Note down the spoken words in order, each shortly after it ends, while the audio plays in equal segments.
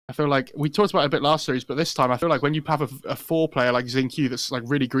I feel like we talked about it a bit last series, but this time I feel like when you have a 4-player like Xingqiu that's like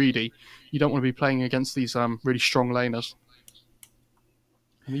really greedy, you don't want to be playing against these really strong laners.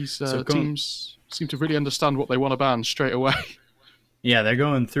 And these teams seem to really understand what they want to ban straight away. Yeah, they're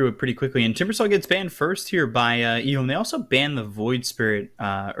going through it pretty quickly. And Timbersaw gets banned first here by EHOME. They also banned the Void Spirit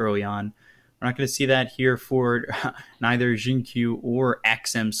early on. We're not going to see that here for neither Xingqiu or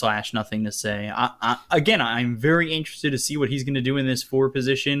XM / Nothing to Say. Again, I'm very interested to see what he's going to do in this 4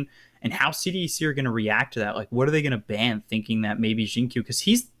 position and how CDEC are going to react to that. Like, what are they going to ban, thinking that maybe Xingqiu, because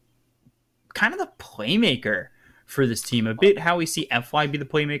he's kind of the playmaker for this team. A bit how we see FY be the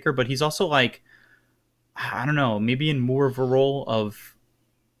playmaker, but he's also like, I don't know, maybe in more of a role of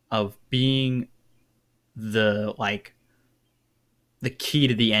being the key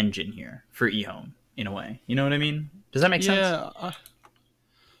to the engine here for EHOME in a way. You know what I mean? Does that make sense? Yeah,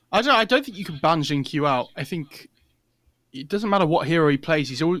 I don't think you can ban Xingqiu out. I think it doesn't matter what hero he plays;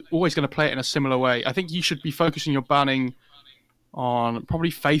 he's always going to play it in a similar way. I think you should be focusing your banning on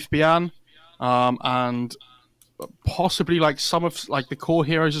probably Faith Bian, and possibly like some of like the core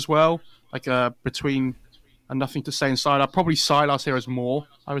heroes as well. Like between and Nothing to Say inside, I'd probably Sylas heroes more.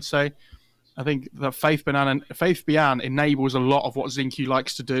 I would say. I think that Faith Bian enables a lot of what Xingqiu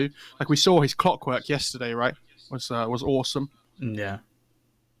likes to do. Like we saw his clockwork yesterday, right? Was awesome. Yeah.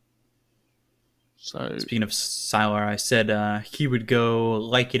 So speaking of Sylar, I said he would go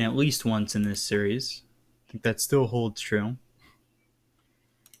Lycan at least once in this series. I think that still holds true.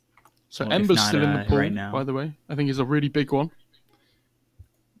 So well, Ember's still in the pool right now, by the way. I think he's a really big one.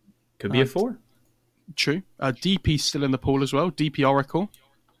 Could be a 4. True. DP's still in the pool as well. DP Oracle,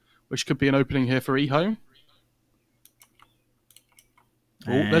 which could be an opening here for EHOME.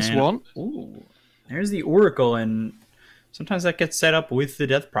 Oh, there's one. Ooh, there's the Oracle, and sometimes that gets set up with the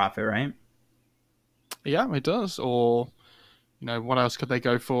Death Prophet, right? Yeah, it does. Or, you know, what else could they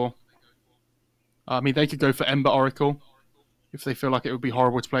go for? I mean, they could go for Ember Oracle if they feel like it would be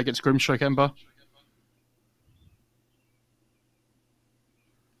horrible to play against Grimstroke Ember.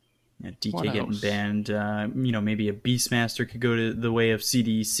 Yeah, DK getting banned. You know, maybe a Beastmaster could go to the way of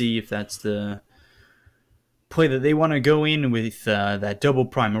CDEC if that's the play that they want to go in with that double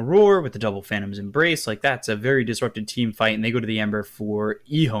Prime Aurora with the double Phantom's Embrace. Like, that's a very disrupted team fight, and they go to the Ember for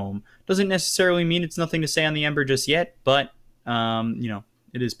EHOME. Doesn't necessarily mean it's Nothing to Say on the Ember just yet, but, you know,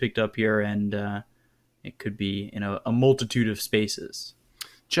 it is picked up here, and it could be in a multitude of spaces.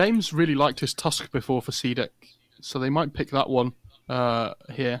 James really liked his Tusk before for CDEC, so they might pick that one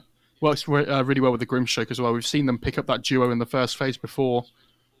here. Works really well with the Grimstroke as well. We've seen them pick up that duo in the first phase before.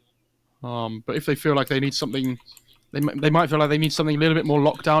 But if they feel like they need something, they might feel like they need something a little bit more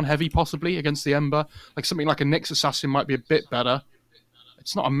lockdown heavy, possibly against the Ember. Like something like a Nyx Assassin might be a bit better.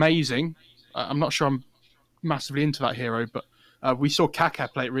 It's not amazing. I'm not sure I'm massively into that hero, but we saw Kaka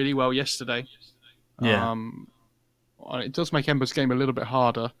play it really well yesterday. Yeah. It does make Ember's game a little bit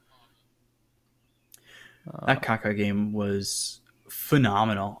harder. That Kaka game was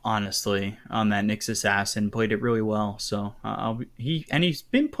phenomenal, honestly, on that Nyx Assassin. Played it really well. So he's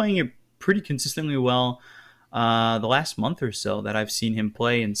been playing it pretty consistently well the last month or so that I've seen him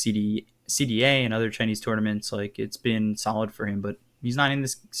play in CDA and other Chinese tournaments. Like, it's been solid for him, but he's not in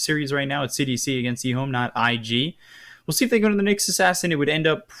this series right now. It's CDC against EHOME, not IG. We'll see if they go to the Nyx Assassin. It would end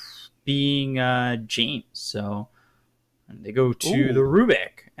up being James. So they go to the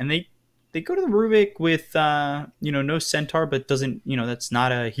Rubik, and they go to the Rubik with, you know, no Centaur, but doesn't, you know, that's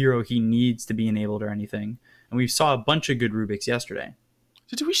not a hero he needs to be enabled or anything. And we saw a bunch of good Rubiks yesterday.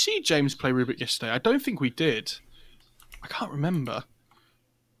 So did we see James play Rubik yesterday? I don't think we did. I can't remember.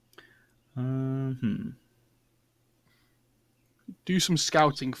 Do some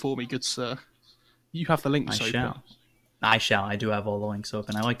scouting for me, good sir. You have the links open. I shall. I do have all the links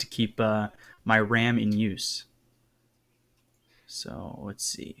open. I like to keep my RAM in use. So let's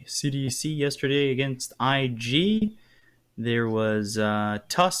see. CDEC yesterday against IG. There was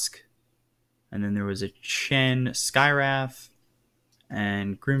Tusk. And then there was a Chen Skywrath.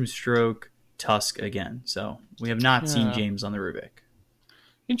 And Grimstroke Tusk again. So we have not seen James on the Rubik.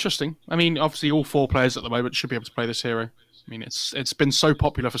 Interesting. I mean, obviously all 4 players at the moment should be able to play this hero. I mean, it's been so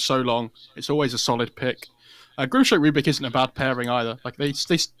popular for so long. It's always a solid pick. Grimstroke Rubik isn't a bad pairing either. Like they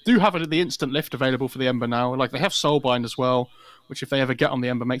do have the instant lift available for the Ember now. Like they have Soulbind as well, which if they ever get on the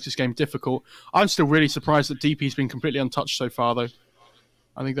Ember makes this game difficult. I'm still really surprised that DP's been completely untouched so far, though.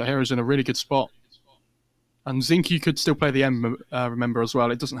 I think that hero's in a really good spot. And Xingqiu could still play the Ember, remember, as well.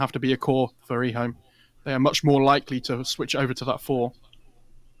 It doesn't have to be a core for EHOME. They are much more likely to switch over to that 4.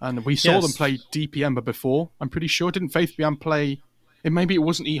 And we saw them play DP Ember before, I'm pretty sure. Didn't Faith Bian play... Maybe it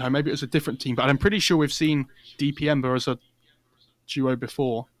wasn't EHOME, maybe it was a different team, but I'm pretty sure we've seen DP Ember as a duo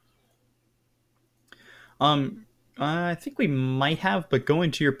before. I think we might have, but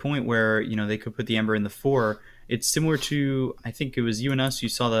going to your point where they could put the Ember in the 4, it's similar to, I think it was you and us who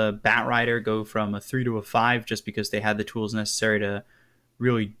saw the Bat Rider go from a 3 to a 5 just because they had the tools necessary to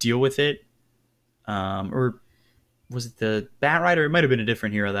really deal with it. Or was it the Bat Rider? It might have been a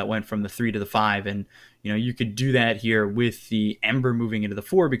different hero that went from the 3 to the 5, and you could do that here with the Ember moving into the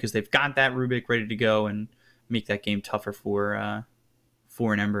 4 because they've got that Rubik ready to go and make that game tougher for an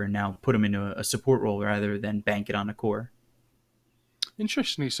Ember, and now put them into a support role rather than bank it on a core.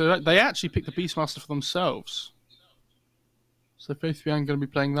 Interestingly, so they actually picked the Beastmaster for themselves. So both Yang going to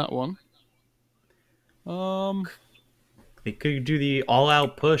be playing that one. They could do the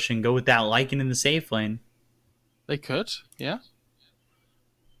all-out push and go with that Lycan in the safe lane. They could, yeah.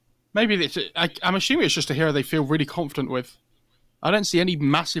 Maybe I'm assuming it's just a hero they feel really confident with. I don't see any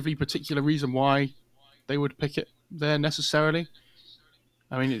massively particular reason why they would pick it there necessarily.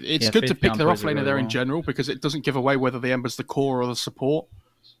 I mean, it's good to pick their offlaner there in general because it doesn't give away whether the Ember's the core or the support.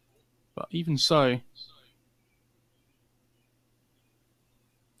 But even so,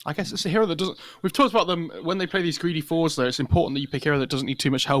 I guess it's a hero that doesn't... We've talked about them, when they play these greedy 4s though, it's important that you pick a hero that doesn't need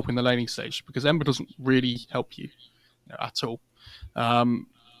too much help in the laning stage because Ember doesn't really help you at all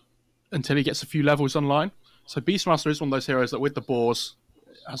until he gets a few levels online. So Beastmaster is one of those heroes that with the boars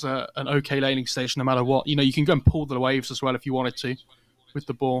has an okay laning stage no matter what. You can go and pull the waves as well if you wanted to with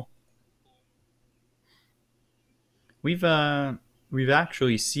the boar. We've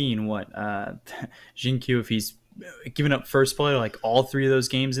actually seen what Jinkyu, if he's given up first play like all 3 of those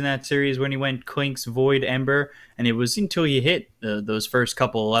games in that series when he went Clinks, Void, Ember, and it was until he hit those first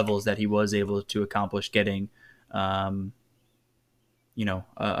couple of levels that he was able to accomplish getting a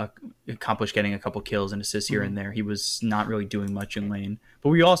couple kills and assists here and there. He was not really doing much in lane. But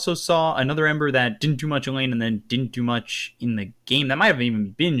we also saw another Ember that didn't do much in lane and then didn't do much in the game. That might have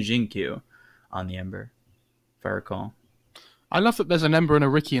even been Jinkyu on the Ember, if I recall. I love that there's an Ember and a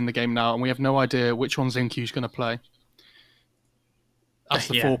Riki in the game now, and we have no idea which one Xinkyu's going to play. That's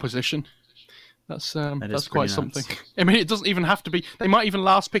the 4 position. That's quite something. I mean, it doesn't even have to be... They might even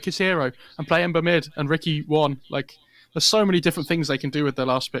last pick his hero and play Ember mid and Riki 1. Like, there's so many different things they can do with their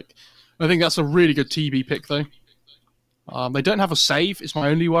last pick. I think that's a really good TB pick, though. They don't have a save, it's my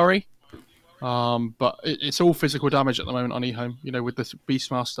only worry. But it's all physical damage at the moment on EHOME, with this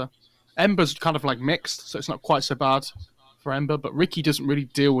Beastmaster. Ember's kind of like mixed, so it's not quite so bad for Ember, but Riki doesn't really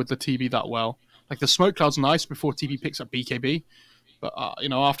deal with the TB that well. Like, the smoke cloud's nice before TB picks up BKB, but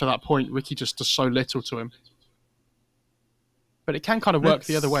after that point, Riki just does so little to him. But it can kind of work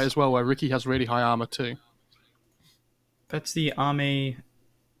the other way as well, where Riki has really high armor too. That's the Ame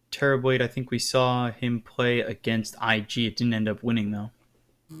Terrorblade. I think we saw him play against IG. It didn't end up winning, though.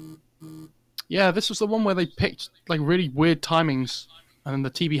 Yeah, this was the one where they picked like really weird timings, and then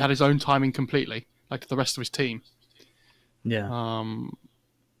the TB had his own timing completely, like the rest of his team. Yeah.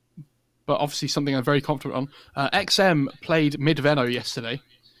 But obviously something I'm very confident on. XM played mid Veno yesterday,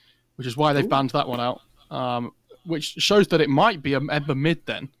 which is why they've banned that one out. Which shows that it might be a Ember mid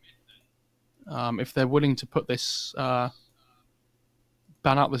then, if they're willing to put this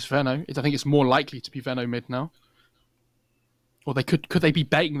ban out this Veno. I think it's more likely to be Veno mid now. Or they could they be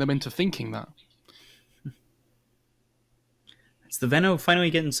baiting them into thinking that? It's the Veno finally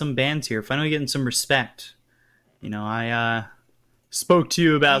getting some bans here, finally getting some respect. I spoke to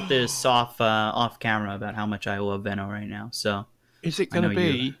you about this off camera about how much I love Veno right now. So is it going to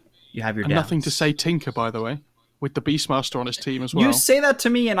be? You have your nothing to say Tinker, by the way, with the Beastmaster on his team as well. You say that to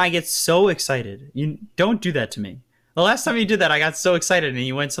me, and I get so excited. You don't do that to me. The last time you did that, I got so excited, and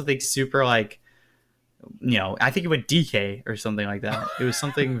you went something super like, I think you went DK or something like that. It was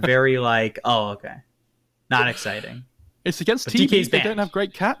something very like, oh, okay, not exciting. It's against TB. They don't have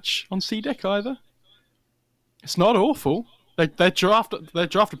great catch on CDEC either. It's not awful. Their draft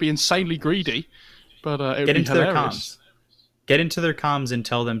would be insanely greedy, but it would be hilarious. Their comms. Get into their comms and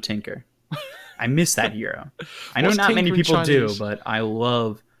tell them Tinker. I miss that hero. I know not many people do, but I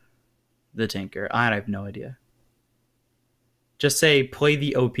love the Tinker. I have no idea. Just say play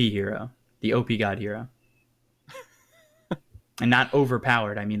the OP hero, the OP god hero, and not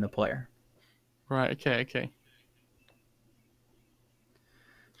overpowered. I mean the player. Right. Okay.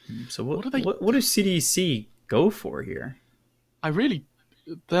 So what do CDEC go for here?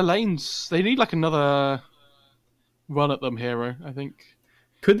 Their lanes, they need like another run at them hero, I think.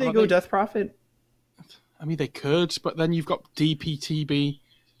 Could they go Death Prophet? I mean, they could, but then you've got DPTB,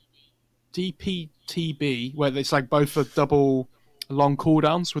 where it's like both a double long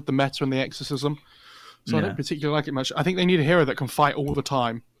cooldowns with the Meta and the Exorcism. So I don't particularly like it much. I think they need a hero that can fight all the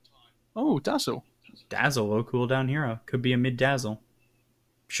time. Oh, Dazzle. Dazzle, low cooldown hero. Could be a mid Dazzle.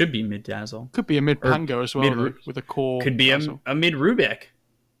 Should be mid Dazzle. Could be a mid Pango as well, though, with a core. Could be a mid Rubik.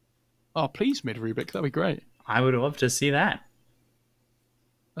 Oh, please, mid Rubik. That'd be great. I would love to see that.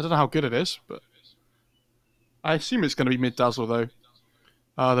 I don't know how good it is, but I assume it's going to be mid Dazzle, though.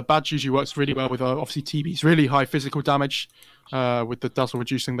 The badge usually works really well with, obviously, TB's really high physical damage, with the Dazzle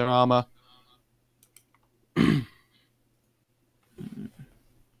reducing their armor.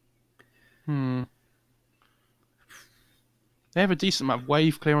 They have a decent amount of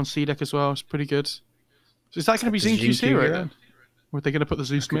wave clear on CDEC as well. It's pretty good. So is that going to be Xinqiu's hero then? Or are they going to put the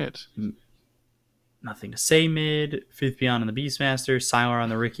Zeus mid? Nothing to say mid. Fifth Beyond on the Beastmaster. Sylar on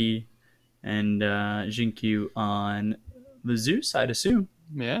the Riki. And Xinqiu on the Zeus, I'd assume.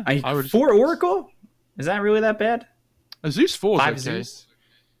 Yeah. I would... 4 Oracle? Is that really that bad? A Zeus 4 is 5 okay. Zeus?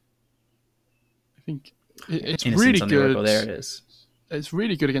 I think it's Innocence really on good. The Oracle. There it is. It's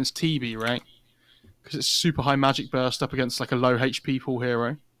really good against TB, right? Because it's super high magic burst up against like a low HP pool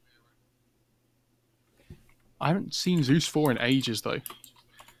hero. I haven't seen Zeus 4 in ages though.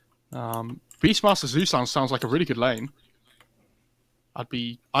 Beastmaster Zeus sounds like a really good lane. I'd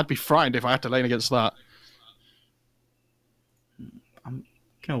be frightened if I had to lane against that. I'm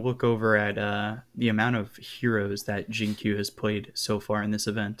gonna look over at the amount of heroes that Xinqiu has played so far in this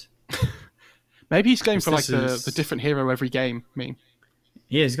event. Maybe he's going for like the different hero every game. I mean,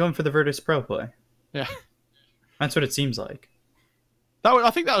 yeah, he's going for the Virtus Pro play. Yeah, that's what it seems like.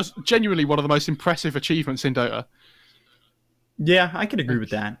 I think that was genuinely one of the most impressive achievements in Dota. Yeah, I could agree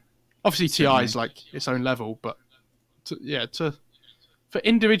with that. Obviously, TI is like its own level, but for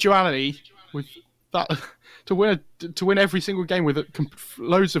individuality with that to win every single game with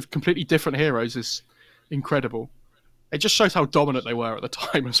loads of completely different heroes is incredible. It just shows how dominant they were at the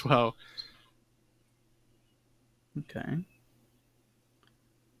time as well. Okay.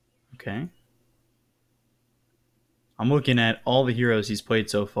 I'm looking at all the heroes he's played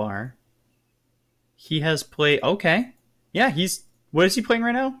so far. He has played... Okay. Yeah, what is he playing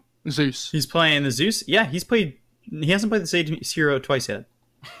right now? Zeus. He's playing the Zeus? Yeah, he hasn't played the same hero twice yet.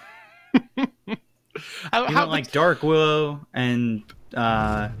 He went like Dark Willow and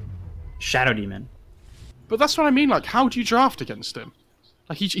Shadow Demon. But that's what I mean, like, how do you draft against him?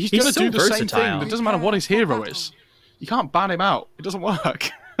 Like, he's going to do the same thing. It doesn't matter what his hero is. You can't ban him out. It doesn't work.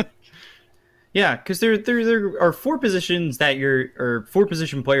 Yeah, because there are 4 positions or 4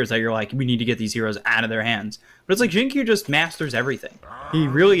 position players that you're like, we need to get these heroes out of their hands. But it's like Xinqiu just masters everything. He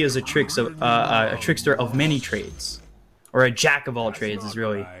really is a trickster of many trades, or a jack of all trades is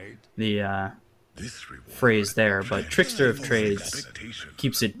really the phrase there. But trickster of trades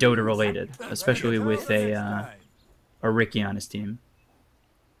keeps it Dota related, especially with a Riki on his team.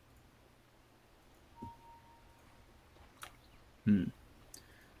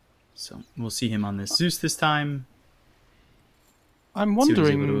 So we'll see him on this Zeus this time. I'm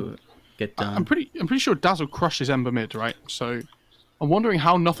wondering. Get done. I'm pretty sure Dazzle crushes Ember mid, right? So I'm wondering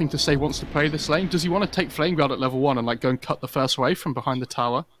how Nothing to Say wants to play this lane. Does he want to take Flame Guard at level 1 and like go and cut the first wave from behind the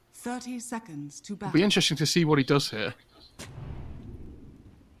tower? 30 seconds to battle. It'll be interesting to see what he does here.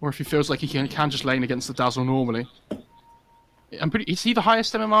 Or if he feels like he can just lane against the Dazzle normally. Is he the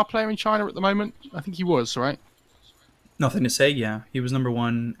highest MMR player in China at the moment? I think he was, right? Nothing to Say, yeah. He was number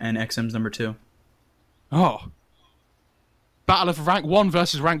 1 and XM's number 2. Oh. Battle of rank 1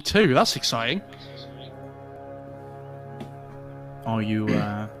 versus rank 2. That's exciting. All you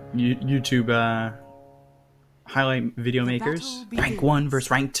YouTube highlight video makers. Rank 1 versus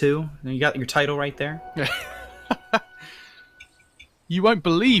rank 2. You got your title right there. You won't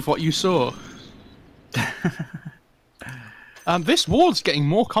believe what you saw. This ward's getting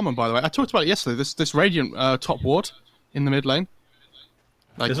more common, by the way. I talked about it yesterday. This Radiant top ward in the mid lane.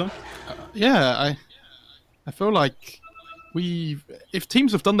 Like, this one? Yeah, I feel like if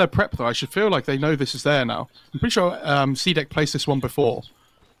teams have done their prep though, I should feel like they know this is there now. I'm pretty sure CDEC placed this one before.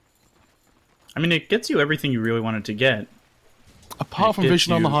 I mean, it gets you everything you really wanted to get. Apart from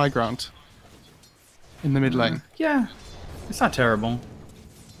vision on the high ground. In the mid lane. Yeah, it's not terrible.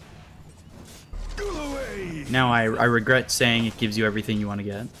 Now I regret saying it gives you everything you want to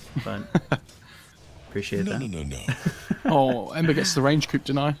get, but appreciate that. No. Oh, Ember gets the range creep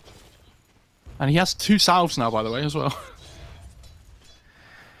deny. And he has 2 salves now, by the way, as well.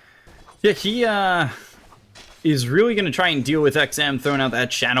 Yeah, he is really going to try and deal with XM throwing out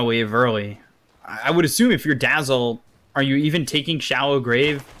that Shadow Wave early. I would assume if you're Dazzle, are you even taking Shallow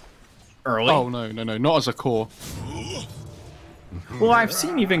Grave early? Oh, no, not as a core. Well, I've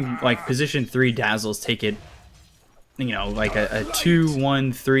seen even, like, position 3 Dazzles take it, you know, like a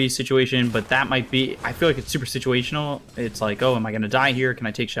 2-1-3 situation, but that might be, I feel like it's super situational. It's like, oh, am I going to die here? Can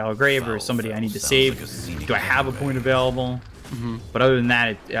I take Shallow Grave, or is somebody I need to save? Do I have a point available? But other than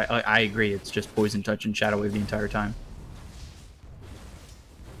that, I agree. It's just Poison Touch and Shadow Wave the entire time.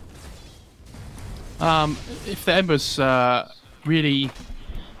 If the Ember's really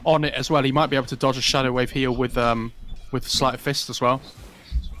on it as well, he might be able to dodge a Shadow Wave heal with Sleight of Fist as well,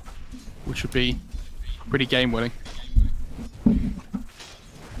 which would be pretty game winning.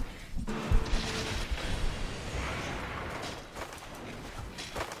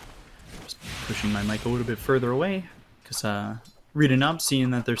 Just pushing my mic a little bit further away because reading up,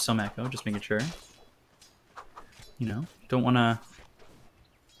 seeing that there's some echo, just making sure. You know, don't want to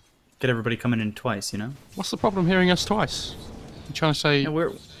get everybody coming in twice, you know? What's the problem hearing us twice? You trying to say... Yeah,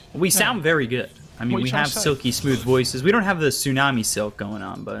 we sound very good. I mean, we have silky smooth voices. We don't have the tsunami silk going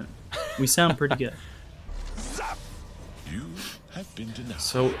on, but we sound pretty good. You have been denied.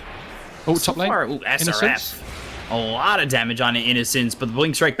 So, top lane. far, SRF. Innocence. A lot of damage on Innocence, but the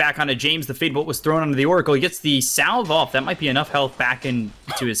Blink Strike back onto James. The Fade Bolt was thrown onto the Oracle. He gets the salve off. That might be enough health back into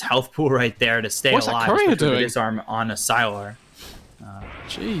his health pool right there to stay What's alive. What's that courier doing? His arm on a Sylar.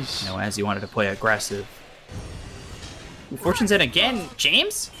 Jeez. You know, as he wanted to play aggressive. Fortune's in again.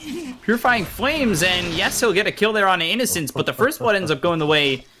 James? Purifying Flames, and yes, he'll get a kill there on Innocence, but the first blood ends up going the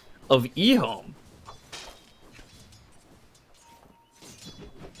way of EHOME.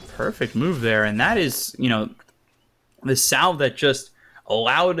 Perfect move there, and that is, you know, the salve that just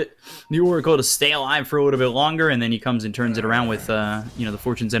allowed the Oracle to stay alive for a little bit longer, and then he comes and turns it around with, you know, the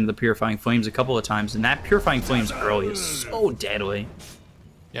Fortune's End of the Purifying Flames a couple of times, and that Purifying Flames early is so deadly.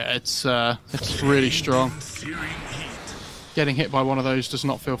 Yeah, it's really strong. Getting hit by one of those does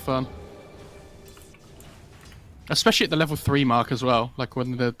not feel fun. Especially at the level 3 mark as well, like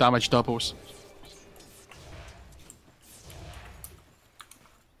when the damage doubles.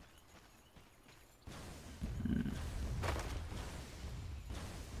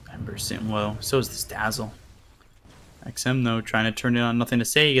 Ember's sitting low. So is this Dazzle. XM, though, trying to turn it on. Nothing to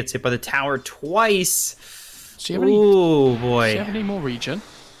say. He gets hit by the tower twice. Ooh, boy. Does he have any more regen?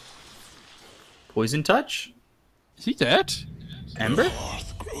 Poison Touch? Is he dead? Ember?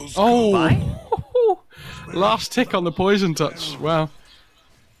 Oh! Bye. Last tick on the Poison Touch. Wow.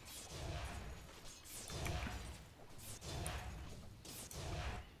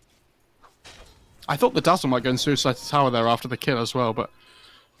 I thought the Dazzle might go and Suicide Tower there after the kill as well, but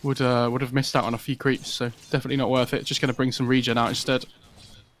would have missed out on a few creeps, so definitely not worth it. Just going to bring some regen out instead.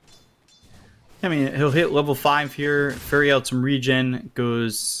 I mean, he'll hit level 5 here, ferry out some regen,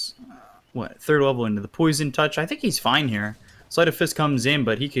 goes, what, 3rd level into the Poison Touch. I think he's fine here. Sleight of Fist comes in,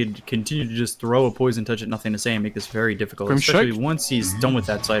 but he could continue to just throw a Poison Touch at Nothing to Say and make this very difficult, especially once he's done with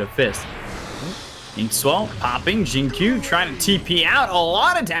that Sleight of Fist. Ink Swell popping, Jinkyu trying to TP out. A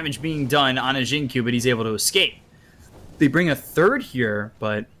lot of damage being done on a Jinkyu, but he's able to escape. They bring a 3rd here,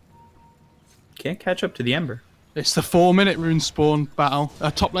 but can't catch up to the Ember. It's the 4-minute rune spawn battle.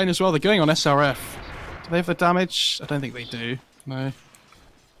 Top lane as well. They're going on SRF. Do they have the damage? I don't think they do. No.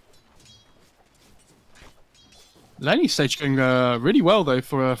 Laning stage going really well though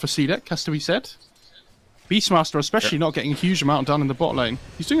for CDEC, has to be said. Beastmaster especially not getting a huge amount done in the bot lane.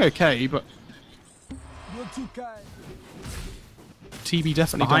 He's doing okay, but TB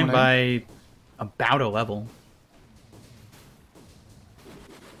definitely behind dominating. by about a level.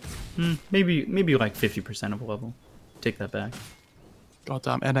 Maybe like 50% of a level. Take that back.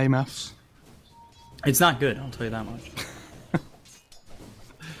 Goddamn NA maths. It's not good, I'll tell you that much.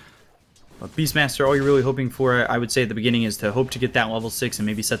 But Beastmaster, all you're really hoping for, I would say at the beginning, is to hope to get that level 6 and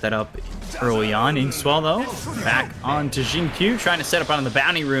maybe set that up early on. Inkswell, though, back onto Jinkyu, trying to set up on the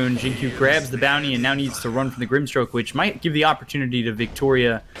bounty rune. Jinkyu grabs the bounty and now needs to run from the Grimstroke, which might give the opportunity to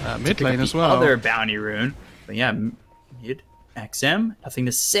Victoria mid lane as well. Other bounty rune. But yeah, mid XM, nothing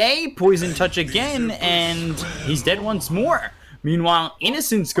to say. Poison Touch again, and he's dead once more. Meanwhile,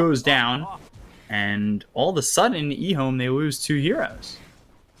 Innocence goes down, and all of a sudden, EHOME, they lose 2 heroes.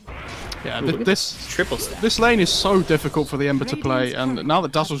 Yeah, Ooh, this triple stack. This lane is so difficult for the Ember to play, and now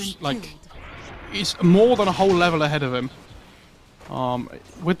that Dazzle's like, he's more than a whole level ahead of him.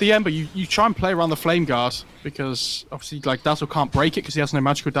 With the Ember, you try and play around the Flame Guard because obviously like Dazzle can't break it because he has no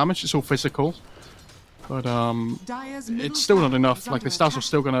magical damage. It's all physical, but it's still not enough. Like this Dazzle's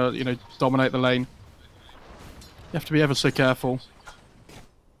still gonna dominate the lane. You have to be ever so careful.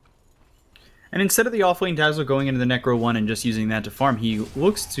 And instead of the offlane Dazzle going into the Necro 1 and just using that to farm, he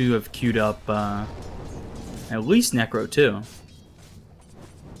looks to have queued up at least Necro 2.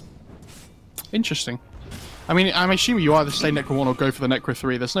 Interesting. I mean, I'm assuming you either stay Necro 1 or go for the Necro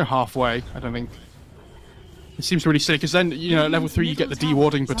 3. There's no halfway, I don't think. It seems really silly, because then, at level 3 you get the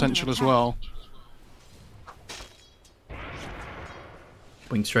dewarding potential as well.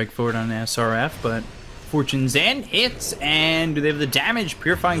 Blink Strike forward on the SRF, but Fortunes and hits, and do they have the damage?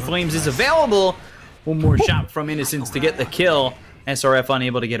 Purifying Flames is available. One more shot from Innocence to get the kill. SRF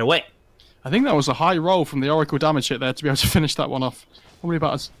unable to get away. I think that was a high roll from the Oracle damage hit there to be able to finish that one off. Probably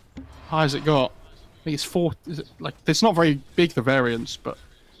about as high as it got. I think it's 4. Is it like it's not very big the variance, but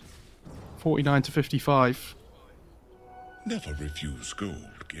 49 to 55. Never refuse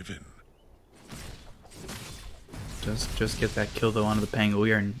gold given. Just get that kill though onto the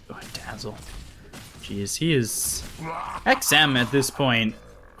Pangolier and Dazzle. Jeez, he is XM at this point.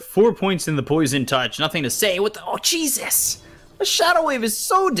 4 points in the poison touch. Nothing to say. What the? Oh Jesus! The Shadow Wave is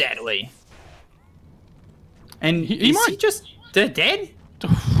so deadly. And he might just dead.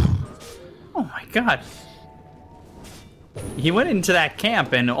 Oh my god. He went into that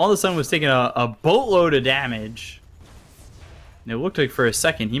camp and all of a sudden was taking a boatload of damage. And it looked like for a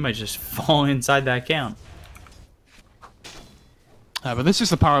second he might just fall inside that camp. But this is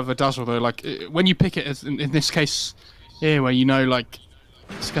the power of the Dazzle though. Like when you pick it, as in this case here, where you know like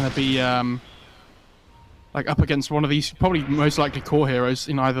it's going to be like up against one of these probably most likely core heroes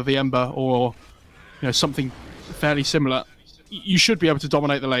in either the Ember or something fairly similar. You should be able to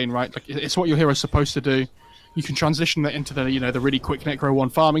dominate the lane, right? Like it's what your hero's supposed to do. You can transition that into the the really quick Necro 1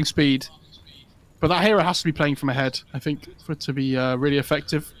 farming speed, but that hero has to be playing from ahead, I think, for it to be really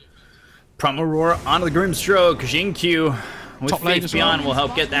effective. Promo Roar onto the Grimstroke. Jinkyu with Faith Beyond will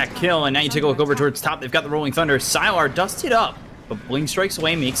help get that kill, and now you take a look over towards top. They've got the Rolling Thunder. Sylar dusted up, but Blink strikes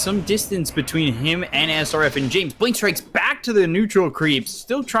away, makes some distance between him and SRF and James. Blink strikes back to the neutral creeps,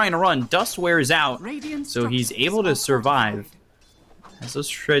 still trying to run. Dust wears out, so he's able to survive. As those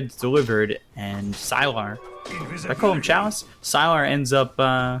shreds delivered, and Sylar, I call him Chalice? Sylar ends up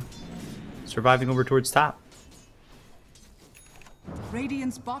surviving over towards top.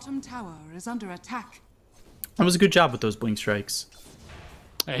 Radiant's bottom tower is under attack. That was a good job with those Blink strikes.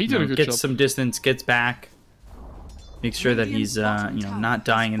 Yeah, he did a good job. Gets some distance, gets back, makes sure that he's not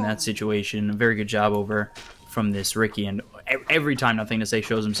dying in that situation. A very good job over from this Ricky, and every time Nothing to Say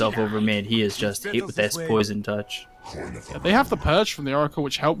shows himself over mid, he is just hit with this poison touch. Yeah, they have the Purge from the Oracle,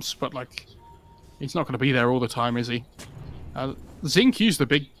 which helps, but like he's not going to be there all the time, is he? Xinq's the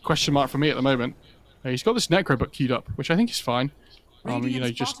big question mark for me at the moment. He's got this Necro book queued up, which I think is fine.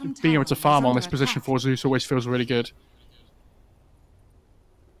 Just being able to farm on this position for Zeus always feels really good.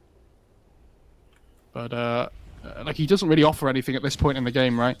 But like he doesn't really offer anything at this point in the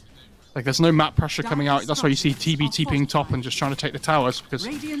game, right? Like there's no map pressure coming out. That's why you see TB TPing top and just trying to take the towers, because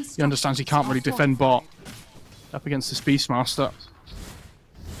he understands he can't really defend bot up against this Beastmaster.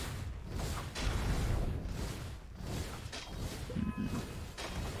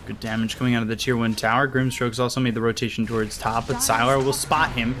 Good damage coming out of the tier 1 tower. Grimstroke's also made the rotation towards top, but Sylar will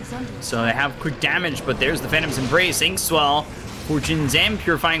spot him. So they have quick damage, but there's the Phantom's Embrace. Inkswell, Fortunes, and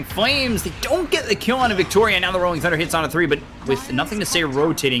Purifying Flames. They don't get the kill on a Victoria. Now the Rolling Thunder hits on a 3, but with Nothing to Say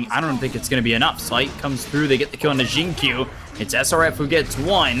rotating, I don't think it's going to be enough. Slight comes through. They get the kill on the Jinkyu. It's SRF who gets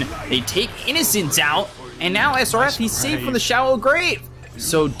 1. They take Innocence out, and now SRF, he's safe from the Shallow Grave.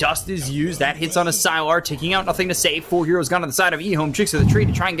 So Dust is used. That hits on a Sylar, taking out Nothing to Say. 4 heroes gone on the side of EHOME. Tricks of the tree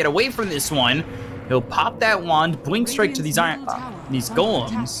to try and get away from this one. He'll pop that wand, Blink Strike to these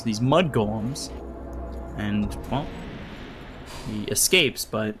golems, these mud golems. And, well, he escapes,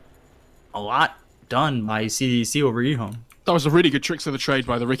 but a lot done by CDEC over EHOME. That was a really good tricks of the trade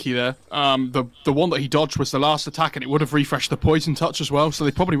by the Ricky there. The one that he dodged was the last attack, and it would have refreshed the poison touch as well, so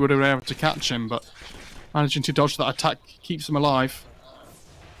they probably would have been able to catch him, but managing to dodge that attack keeps him alive.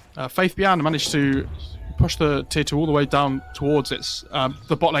 Faith Beyond managed to push the tier 2 all the way down towards its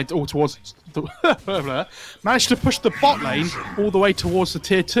the bot lane, all towards the managed to push the bot lane all the way towards the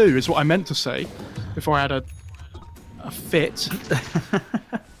tier 2 is what I meant to say before I had a fit.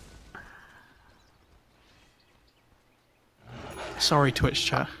 Sorry, Twitch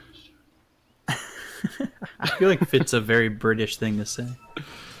chat. I feel like fit's a very British thing to say.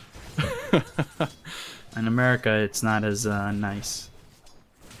 In America, it's not as nice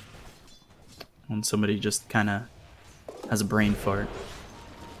when somebody just kind of has a brain fart.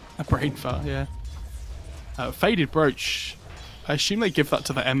 A brain fart, yeah. Faded Brooch. I assume they give that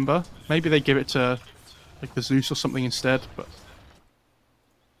to the Ember. Maybe they give it to like the Zeus or something instead, but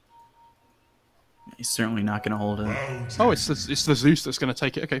he's certainly not going to hold it. Oh, it's the Zeus that's going to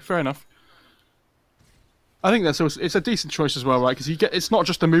take it. Okay, fair enough. I think it's a decent choice as well, right? Because it's not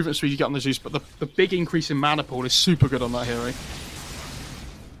just the movement speed you get on the Zeus, but the big increase in mana pool is super good on that hero.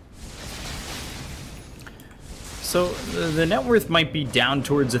 So the net worth might be down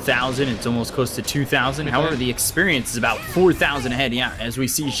towards 1,000. It's almost close to 2,000. However, the experience is about 4,000 ahead. Yeah, as we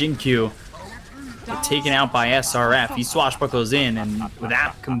see Jinkyu get taken out by SRF. He swashbuckles in, and with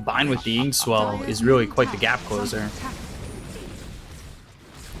that combined with the Inkswell is really quite the gap closer.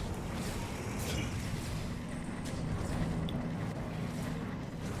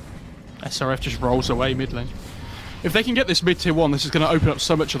 SRF just rolls away mid lane. If they can get this mid tier 1, this is going to open up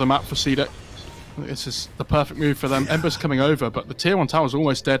so much of the map for CDEC. I think this is the perfect move for them. Ember's coming over, but the tier 1 tower's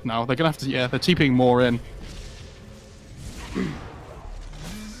almost dead now. They're going to have to, yeah, they're TPing more in.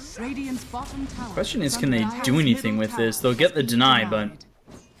 Question is, can they do anything with this? They'll get the deny, but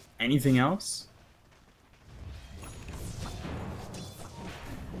anything else?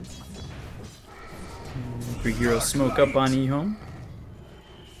 Free hero smoke up on EHOME.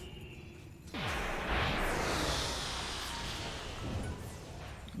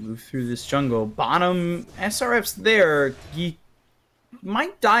 Move through this jungle. Bottom, SRF's there. He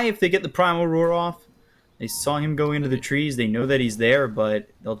might die if they get the Primal Roar off. They saw him go into the trees. They know that he's there, but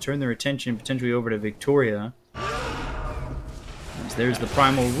they'll turn their attention potentially over to Victoria. As there's the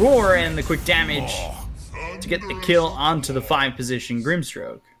Primal Roar and the quick damage to get the kill onto the 5 position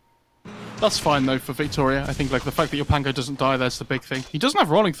Grimstroke. That's fine though for Victoria. I think like the fact that your Pango doesn't die there's the big thing. He doesn't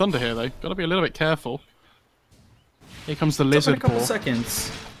have Rolling Thunder here though. Gotta be a little bit careful. Here comes the lizard in a couple paw.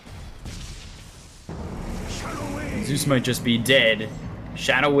 Seconds. Zeus might just be dead.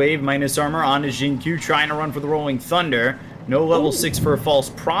 Shadow Wave minus armor on to Xingqiu, trying to run for the Rolling Thunder. No level 6 for a false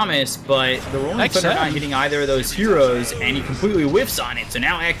promise, but the Rolling Thunder not hitting either of those heroes, and he completely whiffs on it. So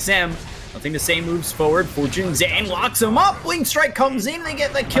now XM, nothing to say, moves forward. Fortune Zan locks him up. Blink Strike comes in, they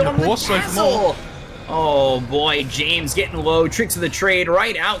get the kill on the castle. Oh boy, James getting low. Tricks of the trade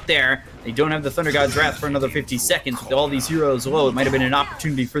right out there. They don't have the Thunder God's Wrath for another 50 seconds. With all these heroes low, it might have been an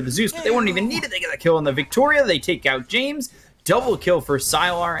opportunity for the Zeus, but they wouldn't even need it. They get the kill on the Victoria. They take out James. Double kill for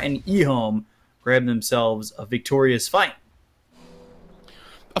Sylar, and EHOME grab themselves a victorious fight.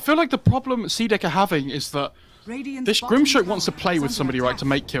 I feel like the problem CDEC are having is that this Grimstroke wants to play with somebody, right, to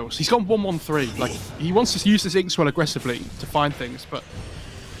make kills. He's gone 1-1-3. Like, he wants to use this Inkswell aggressively to find things, but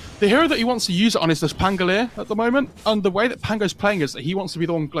the hero that he wants to use it on is this Pangolier at the moment, and the way that Pango's playing is that he wants to be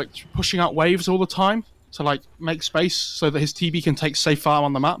the one, like, pushing out waves all the time to, like, make space so that his TB can take safe farm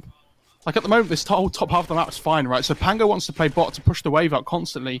on the map. Like, at the moment, this whole top half of the map is fine, right? So Pango wants to play bot to push the wave out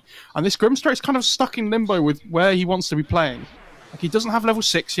constantly, and this Grimstroke's kind of stuck in limbo with where he wants to be playing. Like, he doesn't have level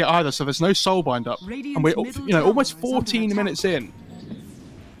 6 yet either, so there's no soulbind up. And we're, you know, almost 14 minutes in.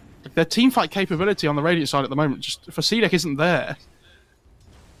 Like, their teamfight capability on the Radiant side at the moment, just for CDEC, isn't there.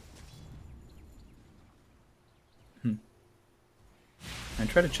 I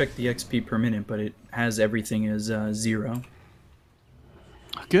try to check the XP per minute, but it has everything as 0.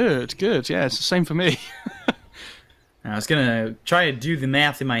 Good, good. Yeah, it's the same for me. I was going to try to do the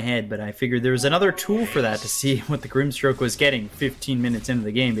math in my head, but I figured there was another tool for that to see what the Grimstroke was getting 15 minutes into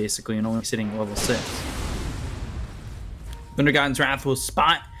the game, basically, and only sitting at level 6. Thundergod's Wrath will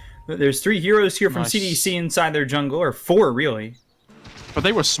spot. There's 3 heroes here from CDEC inside their jungle, or 4, really. But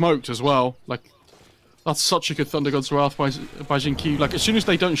they were smoked as well. Like, that's such a good Thundergod's Wrath by Xingqiu. Like, as soon as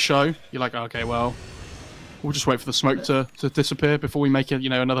they don't show, you're like, okay, well, we'll just wait for the smoke to disappear before we make it, you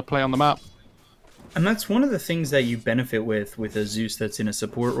know, another play on the map. And that's one of the things that you benefit with a Zeus that's in a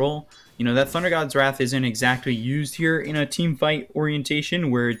support role. You know, that Thunder God's Wrath isn't exactly used here in a team fight orientation,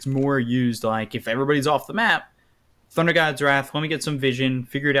 where it's more used like, if everybody's off the map, Thunder God's Wrath, let me get some vision,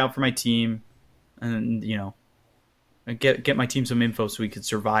 figure it out for my team, and, you know, get my team some info so we could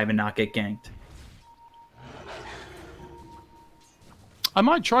survive and not get ganked. I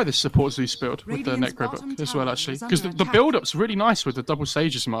might try this support Zeus build with the Necro book as well, actually, because the build-up's really nice with the double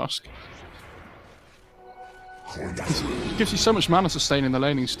Sage's Mask. It gives you so much mana sustain in the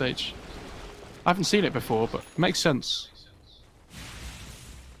laning stage. I haven't seen it before, but it makes sense.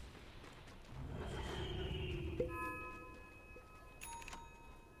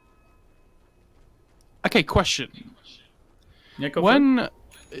 Okay, question. Yeah, when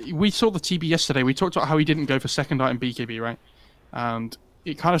we saw the TB yesterday, we talked about how he didn't go for second item BKB, right? And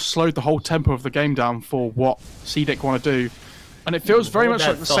it kind of slowed the whole tempo of the game down for what CDEC want to do. And it feels very much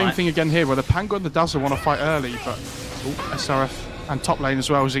like the same thing again here, where the Pango and the Dazzle want to fight early, but SRF and top lane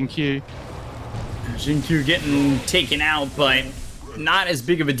as well, Xingqiu. Xingqiu getting taken out, but not as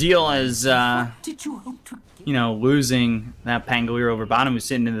big of a deal as, you know, losing that Pangolier over bottom who's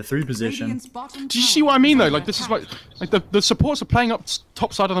sitting in the 3 position. Do you see what I mean, though? Like, this is like the supports are playing up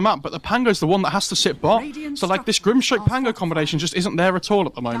top side of the map, but the Pango's the one that has to sit bot. So, like, this Grimstroke Pango combination just isn't there at all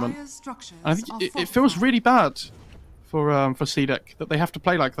at the moment. And I think it feels really bad for CDEC that they have to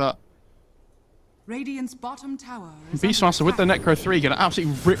play like that. Radiant's bottom tower is Beastmaster with the Necro 3 gonna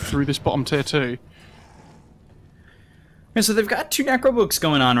absolutely rip through this bottom tier 2. Yeah, so they've got 2 Necro books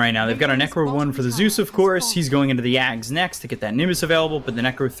going on right now. They've got a Necro 1 for the Zeus, of course. He's going into the Yags next to get that Nimbus available, but the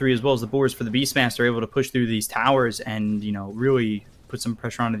Necro 3 as well as the Boars for the Beastmaster are able to push through these towers and, you know, really put some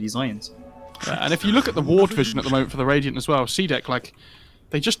pressure onto these lanes. And if you look at the ward vision at the moment for the Radiant as well, CDEC, like,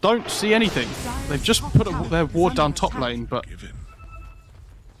 they just don't see anything. They've just put their ward down top lane, but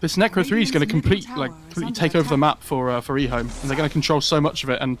this Necro 3 is going to completely take over the map for EHOME, and they're going to control so much of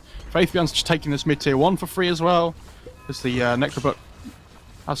it. And Faith Beyond's just taking this mid-tier 1 for free as well, as the Necro book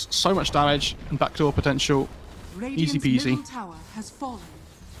has so much damage and backdoor potential. Easy peasy.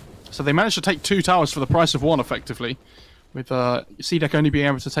 So they managed to take 2 towers for the price of 1, effectively, with CDEC only being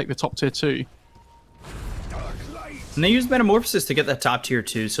able to take the top tier 2. And they used Metamorphosis to get that top tier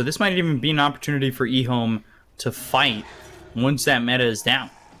 2, so this might even be an opportunity for EHOME to fight once that meta is down.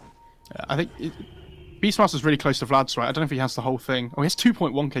 I think Beastmaster's really close to Vlad's, right? I don't know if he has the whole thing. Oh, he has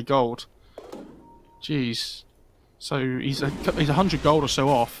 2.1k gold. Jeez. So he's 100 gold or so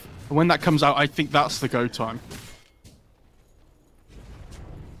off. And when that comes out, I think that's the go time.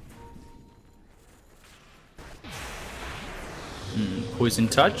 Poison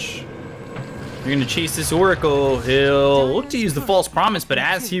Touch. You're going to chase this Oracle. He'll look to use the False Promise, but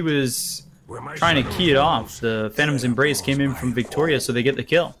as he was trying to key it off, the Phantom's Embrace came in from Victoria, so they get the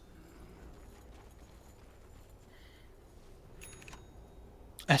kill.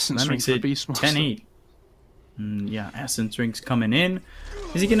 Essence Ring for Beastmaster. 10-8. Yeah, Essence Ring's coming in.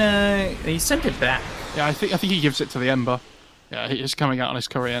 Is he gonna... He sent it back. Yeah, I think he gives it to the Ember. Yeah, he's coming out on his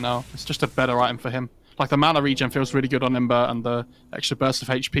career now. It's just a better item for him. Like, the mana regen feels really good on Ember, and the extra burst of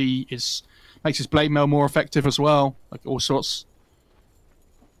HP makes his Blade Mail more effective as well. Like, all sorts.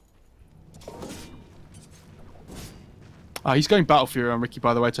 He's going Battle Fury on Ricky,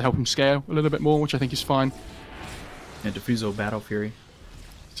 by the way, to help him scale a little bit more, which I think is fine. Yeah, Diffuso Battle Fury.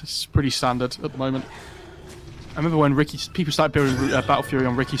 It's pretty standard at the moment. I remember when people started building Battle Fury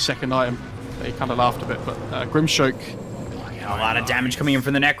on Ricky's second item, they kind of laughed a bit, but Grimstroke... A lot of damage coming in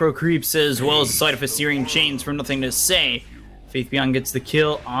from the Necro Creeps, as well as the sight of Searing Chains for nothing to say. Faith Beyond gets the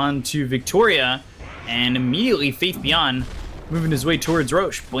kill onto Victoria, and immediately Faith Beyond moving his way towards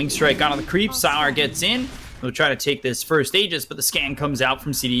Roche. Blink Strike onto the Creeps, Sour gets in. They'll try to take this first Aegis, but the scan comes out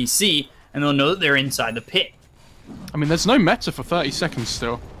from CDEC, and they'll know that they're inside the pit. I mean, there's no meta for 30 seconds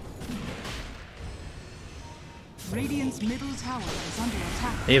still. Radiant's middle tower is under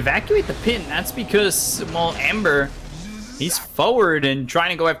attack. They evacuate the pit, and that's because, well, Ember, he's forward and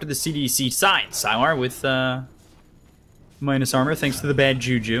trying to go after the CDC side. Sour with minus armor thanks to the bad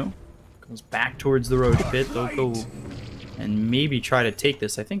juju. Goes back towards the Roche pit. They'll go and maybe try to take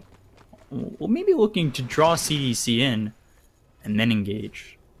this. I think we'll maybe looking to draw CDC in and then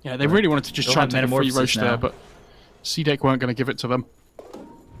engage. Yeah, they really wanted to just try and take a free Roche there, but CDEC weren't going to give it to them.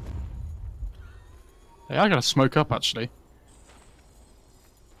 Hey, I got to smoke up, actually.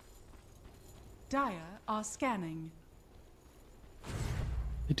 Dire are scanning.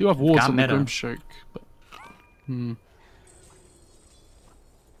 They do have wards on the Grimstroke, but...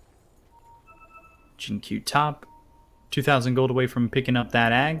 GQ top. 2,000 gold away from picking up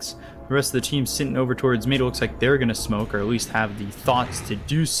that Ags. The rest of the team sitting over towards mid. It looks like they're going to smoke, or at least have the thoughts to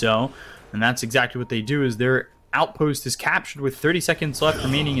do so. And that's exactly what they do, is their outpost is captured with 30 seconds left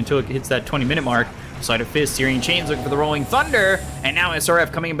remaining until it hits that 20-minute mark. Sleight of Fist, Searing Chains looking for the Rolling Thunder, and now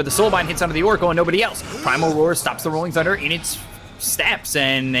SRF coming in, but the Soulbind hits onto the Oracle and nobody else. Primal Roar stops the Rolling Thunder in its steps,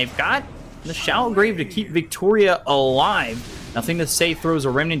 and they've got the Shallow Grave to keep Victoria alive. Nothing to say throws a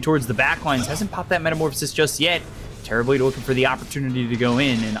Remnant towards the backlines. Hasn't popped that Metamorphosis just yet. Terribly looking for the opportunity to go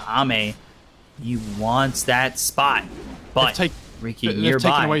in, and Ame, he wants that spot, but Ricky nearby. They've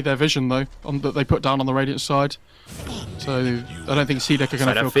taken away their vision, though, that they put down on the Radiant side. So I don't think CDEC are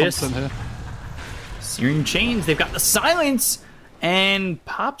going to feel confident here. Searing Chains, they've got the silence, and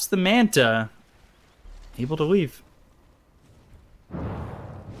pops the Manta. Able to leave.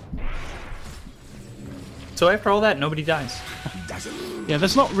 So after all that, nobody dies. Yeah,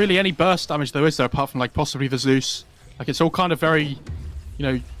 there's not really any burst damage, though, is there, apart from, like, possibly the Zeus. Like, it's all kind of very, you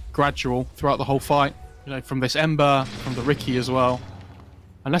know, gradual throughout the whole fight. You know, from this Ember, from the Ricky as well.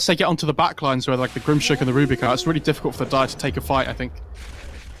 Unless they get onto the backlines where, like, the Grimstroke and the Rubik are, it's really difficult for the Dire to take a fight, I think.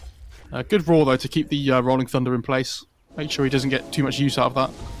 Good Raw, though, to keep the Rolling Thunder in place. Make sure he doesn't get too much use out of that.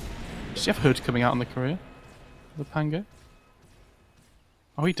 Does he have Hood coming out on the career? The Pango?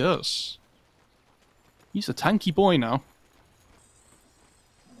 Oh, he does. He's a tanky boy now.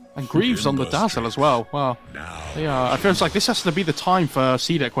 And Greaves on the Dazzle as well. Wow. I feel like this has to be the time for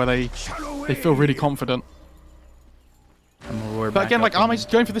CDEC where they feel really confident. But again, like, Ame's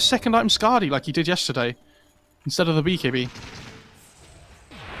going for the second item Skadi like he did yesterday, instead of the BKB.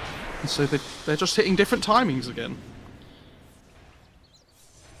 And so they're just hitting different timings again.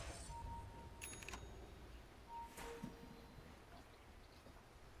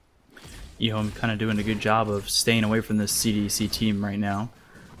 EHOME kind of doing a good job of staying away from this CDEC team right now.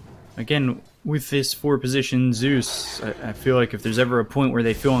 Again, with this 4-position Zeus, I feel like if there's ever a point where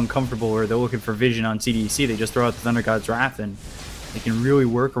they feel uncomfortable or they're looking for vision on CDEC, they just throw out the Thunder God's Wrath and they can really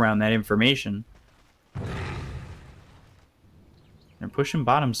work around that information. They're pushing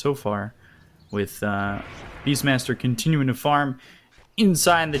bottom so far, with Beastmaster continuing to farm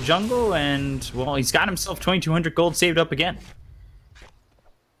inside the jungle, and, well, he's got himself 2,200 gold saved up again.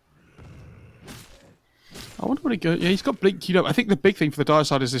 I wonder what he goes. Yeah, he's got Blink queued up. I think the big thing for the dire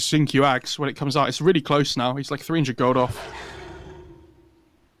side is this Xingqiu Axe. When it comes out, it's really close now. He's like 300 gold off.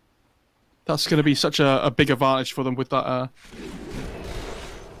 That's going to be such a big advantage for them with that.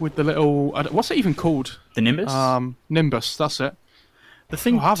 With the little, what's it even called? The Nimbus. Nimbus. That's it. The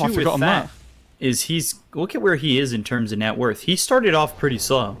thing how have too I with forgotten that that? Is look at where he is in terms of net worth. He started off pretty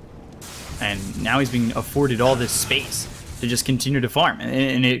slow, and now he's being afforded all this space to just continue to farm.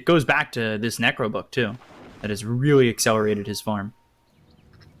 And it goes back to this Necro book too, that has really accelerated his farm.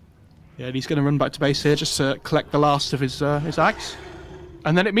 Yeah, and he's going to run back to base here just to collect the last of his axe.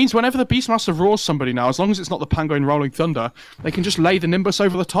 And then it means whenever the Beastmaster roars somebody now, as long as it's not the Pangoing Rolling Thunder, they can just lay the Nimbus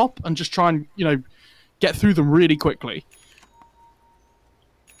over the top and just try and, you know, get through them really quickly.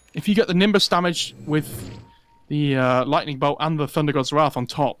 If you get the Nimbus damage with the Lightning Bolt and the Thunder God's Wrath on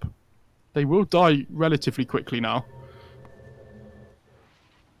top, they will die relatively quickly now.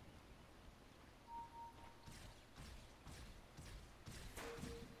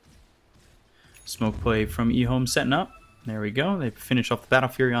 Smoke play from EHOME setting up. There we go. They finish off the Battle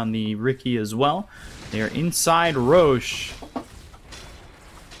Fury on the Riki as well. They are inside Roche. I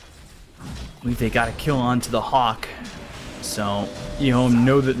believe they got a kill onto the Hawk. So EHOME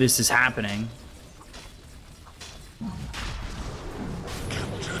know that this is happening.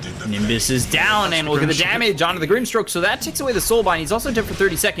 Nimbus is down, and look at the damage onto the Grimstroke. So that takes away the Soulbind. He's also dead for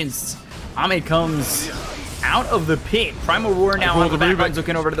 30 seconds. Ame comes out of the pit. Primal Roar now on the backlines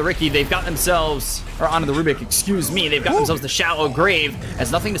looking over to the Riki. They've got themselves, or onto the Rubik, excuse me. They've got themselves the Shallow Grave,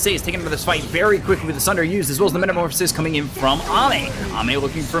 as Nothing to Say is taking over this fight very quickly with the Sunder used, as well as the Metamorphosis coming in from Ame. Ame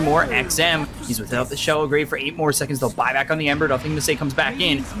looking for more XM. He's without the Shallow Grave for 8 more seconds. They'll buy back on the Ember. Nothing to Say comes back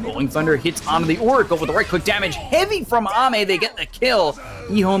in. Rolling Thunder hits onto the Oracle with the right-click damage. Heavy from Ame. They get the kill.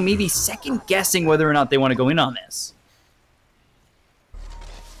 EHOME maybe second-guessing whether or not they want to go in on this.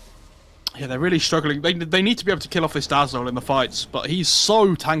 Yeah, they're really struggling. They need to be able to kill off this Dazzle in the fights, but he's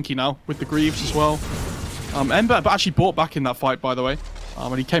so tanky now with the Greaves as well. Ember actually bought back in that fight, by the way,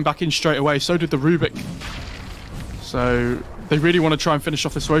 and he came back in straight away. So did the Rubik. So they really want to try and finish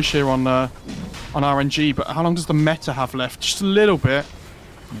off this Roche here on RNG. But how long does the meta have left? Just a little bit.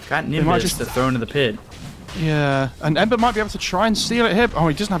 You've got Nimbus to throw into the pit. Yeah, and Ember might be able to try and steal it here. Oh,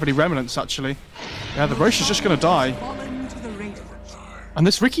 he doesn't have any remnants actually. Yeah, the Roche is just going to die. And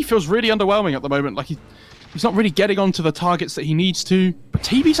this Riki feels really underwhelming at the moment. Like he's not really getting onto the targets that he needs to. But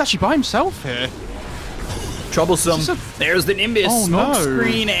TB's actually by himself here. Troublesome. There's the Nimbus. Oh, Smoke no.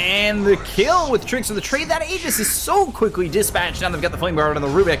 screen and the kill with Tricks of the Trade. That Aegis is so quickly dispatched. Now they've got the Flame Guard on the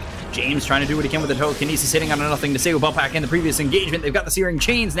Rubik. James trying to do what he can with the Telekinesis, hitting on Nothing to Say with Buffpack in the previous engagement. They've got the Searing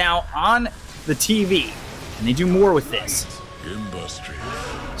Chains now on the TV. Can they do more with this?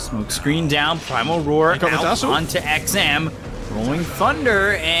 Smoke screen down. Primal Roar out onto XM. Rolling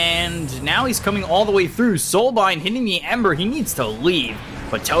Thunder, and now he's coming all the way through. Soulbind hitting the Ember. He needs to leave,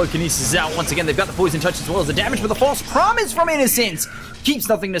 but Telekinesis is out once again. They've got the Poison Touch as well as the damage, but the False Promise from Innocence keeps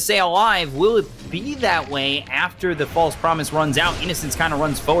Nothing to Say alive. Will it be that way after the False Promise runs out? Innocence kind of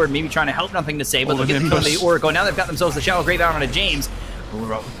runs forward, maybe trying to help Nothing to Say, but they'll get the Oracle. Now they've got themselves the Shallow Grave out onto James.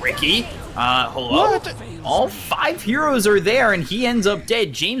 Riki, hello? What? All 5 heroes are there, and he ends up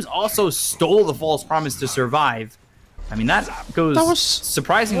dead. James also stole the False Promise to survive. I mean, that goes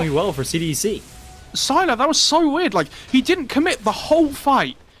surprisingly well for CDEC. Sylar, that was so weird. Like, he didn't commit the whole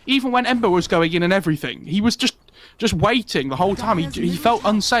fight, even when Ember was going in and everything. He was just waiting the whole time. He felt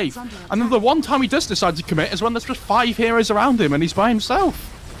unsafe. And then the one time he does decide to commit is when there's just 5 heroes around him and he's by himself.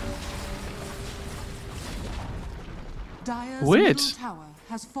 Weird.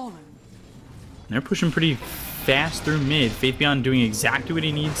 They're pushing pretty fast through mid. Faith Beyond doing exactly what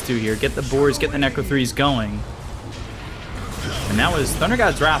he needs to here. Get the boards, get the Necro 3s going. And that was Thunder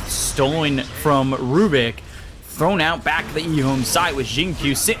God's Wrath stolen from Rubik, thrown out back to the EHOME side with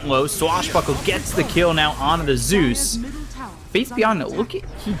Xingqiu sitting low. Swashbuckle gets the kill now onto the Zeus. Faith Beyond, look at,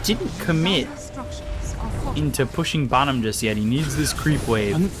 he didn't commit into pushing bottom just yet. He needs this creep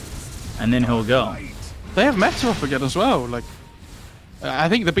wave, and then he'll go. They have meta up again as well. Like, I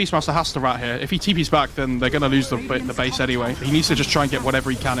think the Beastmaster has to rat here. If he TP's back, then they're going to lose the base anyway. He needs to just try and get whatever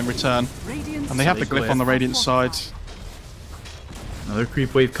he can in return. And they have the glyph on the Radiant side. Another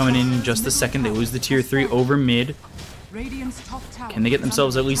creep wave coming in just a second. They lose the tier 3 over mid. Radiant's top tower Can they get is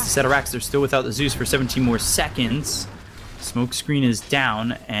themselves under at least a set of racks? They're still without the Zeus for 17 more seconds. Smoke screen is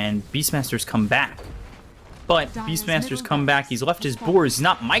down, and Beastmaster's come back. But Beastmaster's come back. He's left his boars. He's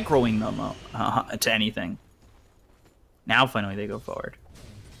not microing them to anything. Now, finally, they go forward.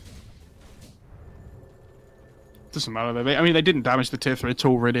 Doesn't matter though. I mean, they didn't damage the tier 3 at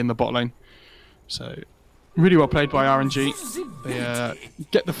all really in the bot lane. So, really well played by RNG. They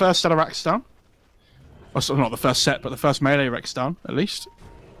get the first set of racks down. Well, so not the first set, but the first melee racks down, at least.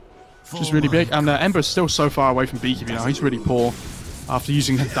 Which is really big. And Ember's still so far away from BKB now. He's really poor after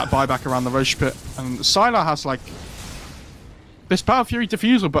using that buyback around the Roche pit. And Sylar has, like, this Power Fury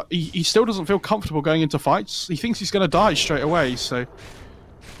Diffusal, but he still doesn't feel comfortable going into fights. He thinks he's going to die straight away, so...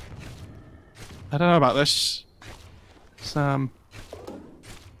 I don't know about this. It's, a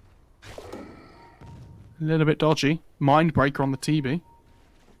little bit dodgy. Mind Breaker on the TB.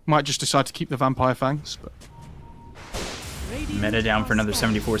 Might just decide to keep the Vampire Fangs, but... Meta down for another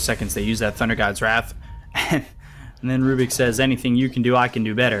 74 seconds. They use that Thunder God's Wrath. And then Rubik says, anything you can do, I can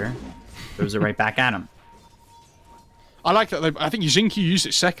do better. Throws it right back at him. I like that. I think Xingqiu used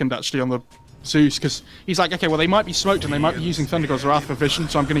it second, actually, on the Zeus, because he's like, okay, well, they might be smoked and they might be using Thunder God's Wrath for vision,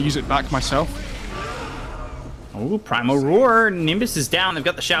 so I'm going to use it back myself. Oh, Primal Roar. Nimbus is down. They've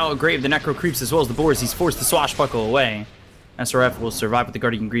got the Shallow Grave, the Necro Creeps, as well as the Boars. He's forced to swashbuckle away. SRF will survive with the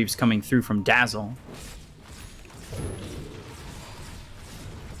Guardian Greaves coming through from Dazzle.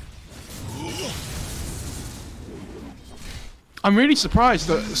 I'm really surprised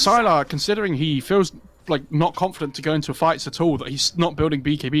that Sylar, considering he feels like not confident to go into fights at all, that he's not building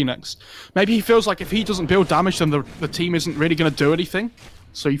BKB next. Maybe he feels like if he doesn't build damage, then the team isn't really going to do anything.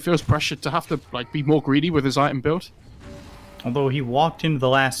 So he feels pressured to have to like be more greedy with his item build. Although he walked into the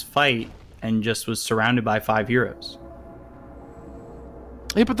last fight and just was surrounded by 5 heroes.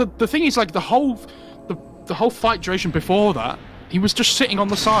 Yeah, but the thing is, like, the whole fight duration before that, he was just sitting on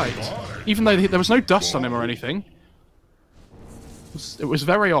the side, even though there was no dust on him or anything. It was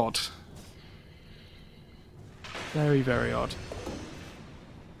very odd. Very, very odd.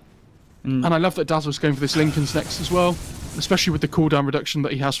 And I love that Dazzle's going for this Lincoln's next as well, especially with the cooldown reduction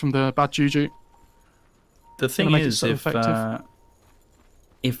that he has from the bad Juju. The thing is, if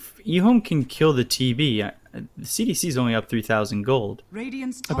EHOME can kill the TB, the CDC is only up 3,000 gold.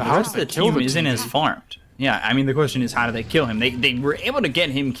 Radiant's But top how tower does The they kill team the isn't TB? as farmed. Yeah, I mean, the question is, how do they kill him? They were able to get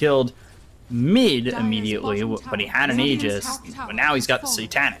him killed mid immediately, but he had an Aegis, but now he's got the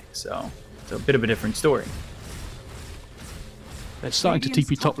Satanic, so it's a bit of a different story. They're starting to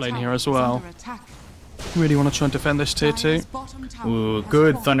TP top lane here as well. Really want to try and defend this tier 2. Ooh,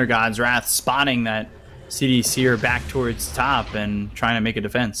 good Thunder God's Wrath, spotting that CDC are back towards top and trying to make a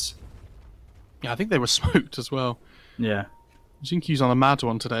defense. Yeah, I think they were smoked as well. Yeah. Xingqiu's on a mad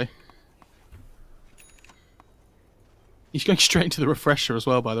one today. He's going straight into the refresher as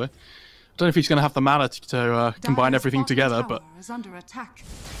well, by the way. I don't know if he's going to have the mana to combine everything together, but... Is under attack.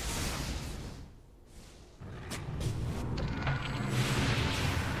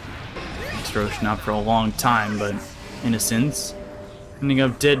 Roche not for a long time, but Innocence ending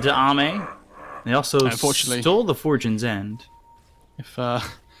up dead to Ame. They also Unfortunately, stole the Fortune's End. If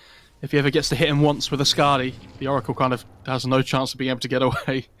he ever gets to hit him once with a Skadi, the Oracle kind of has no chance of being able to get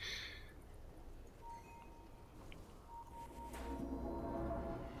away.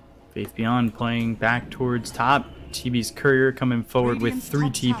 Faith Beyond playing back towards top. TB's Courier coming forward with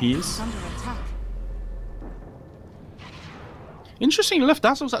Radiant's 3 top tower is TPs. under attack. Interesting enough,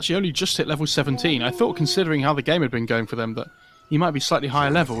 Dazzle's actually only just hit level 17. I thought, considering how the game had been going for them, that he might be slightly higher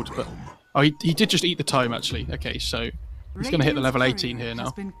leveled, but... Oh, he did just eat the tome, actually. Okay, so he's going to hit the level 18 here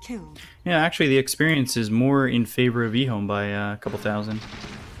now. Yeah, actually the experience is more in favor of EHOME by a couple thousand.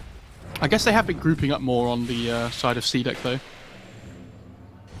 I guess they have been grouping up more on the side of CDEC, though.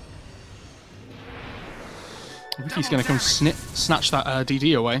 I think he's going to come snatch that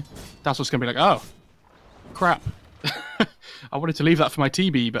DD away. Dazzle's going to be like, oh, crap. I wanted to leave that for my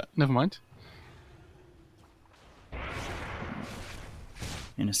TB, but never mind.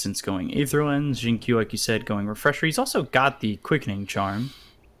 Innocence going Aether Lens. Xingqiu, like you said, going Refresher. He's also got the Quickening Charm.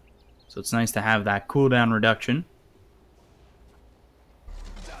 So it's nice to have that cooldown reduction.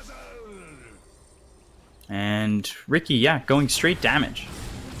 And Ricky, yeah, going straight damage.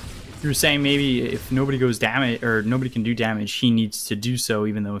 You were saying maybe if nobody goes damage, or nobody can do damage, he needs to do so,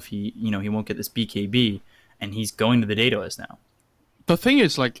 even though if he, he won't get this BKB. And he's going to the Daedalus now. The thing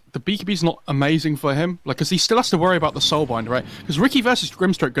is, like, the BKB's not amazing for him, like, because he still has to worry about the Soulbind, right? Because Ricky versus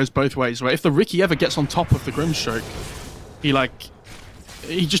Grimstroke goes both ways, right? If the Ricky ever gets on top of the Grimstroke,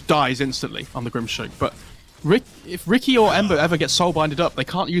 he just dies instantly on the Grimstroke. But if Ricky or Ember ever get soul-binded up, they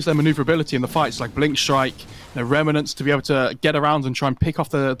can't use their maneuverability in the fights, like Blink Strike, Remnants, to be able to get around and try and pick off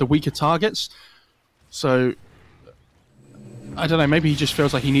the weaker targets. So, I don't know, maybe he just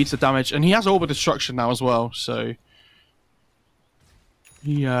feels like he needs the damage. And he has Orb of Destruction now as well, so...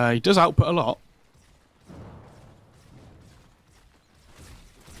 He does output a lot.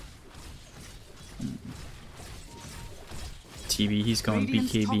 TV, he's going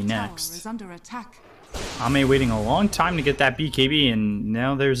Radiant's top BKB tower next. is under attack. Ame waiting a long time to get that BKB, and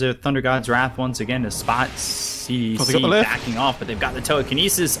now there's a Thunder God's Wrath once again to spot CDEC backing off, but they've got the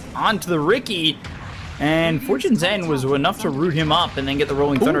telekinesis onto the Ricky, and Fortune's End was enough to root him up and then get the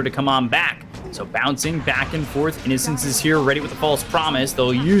Rolling Thunder to come on back. So bouncing back and forth, Innocence is here ready with the False Promise.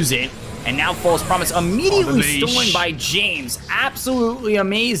 They'll use it, and now False Promise immediately stolen by James. Absolutely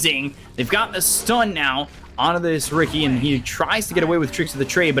amazing. They've got the stun now onto this Ricky, and he tries to get away with Tricks of the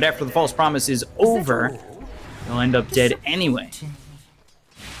Trade, but after the False Promise is over, he'll end up dead anyway.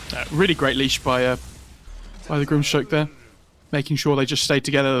 Really great leash by the Grimstroke there. Making sure they just stay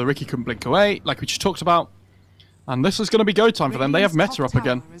together, the Ricky couldn't blink away, like we just talked about. And this is going to be go time for them. They have meta up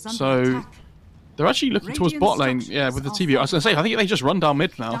again. So they're actually looking towards bot lane, yeah, with the TV. I was going to say, I think they just run down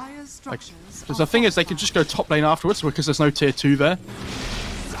mid now. Like, because the thing is, they could just go top lane afterwards because there's no tier 2 there.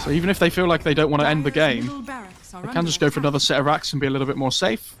 So even if they feel like they don't want to end the game, they can just go for another set of racks and be a little bit more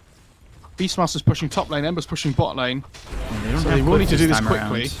safe. Beastmaster's pushing top lane, Ember's pushing bot lane. So they will need to do this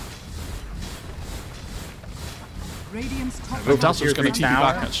quickly. Dazzle's going to TV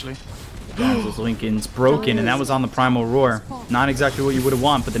back, actually. Dazzle's Lincoln's broken, and that was on the Primal Roar. Not exactly what you would have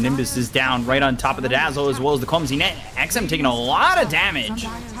wanted, but the Nimbus is down right on top of the Dazzle, as well as the Clumsy Net. XM taking a lot of damage.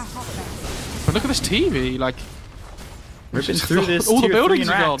 But look at this TV, like... ripping through this all the tier buildings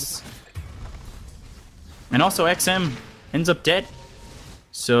 3 are and gone. racks. And also XM ends up dead.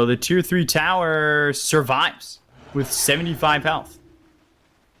 So the tier 3 tower survives with 75 health.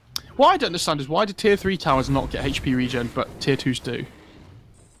 What I don't understand is why do tier 3 towers not get HP regen, but tier 2s do?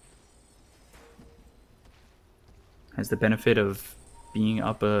 Has the benefit of being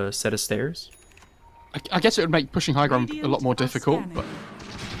up a set of stairs. I guess it would make pushing high ground a lot more difficult, but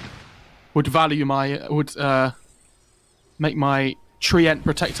would value my make my Treant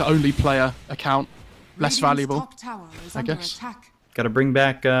Protector only player account less valuable, I guess. Got to bring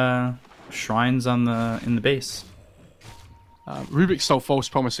back shrines on in the base. Rubik stole False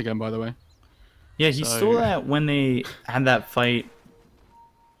Promise again, by the way. Yeah, he stole that when they had that fight,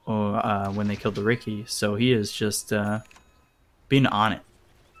 or when they killed the Ricky. So he is just been on it.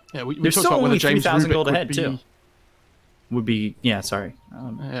 Yeah, we There's talked still about whether only James 3,000 Rubik gold would ahead be, too. Would be sorry.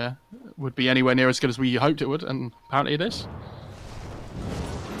 Yeah, would be anywhere near as good as we hoped it would, and apparently it is.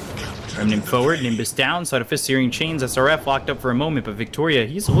 Remnant forward, Nimbus down, side of Fist Searing Chains, SRF locked up for a moment, but Victoria,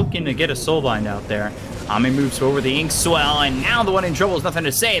 he's looking to get a soulbind out there. Ame moves forward, the Ink Swell, and now the one in trouble is nothing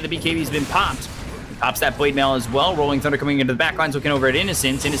to say. The BKB's been popped. He pops that Blade Mail as well. Rolling Thunder coming into the back lines, looking over at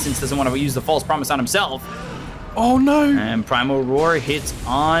Innocence. Innocence doesn't want to use the False Promise on himself. Oh no! And Primal Roar hits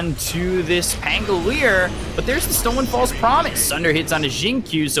onto this Pangolier, but there's the stolen False Promise. Sunder hits onto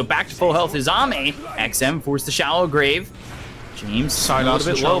Jinkyu, so back to full health is Ame. XM forced the Shallow Grave. James a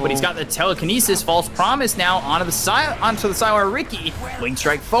little bit low, but he's got the Telekinesis. False Promise now onto the Silar Ricky. Wing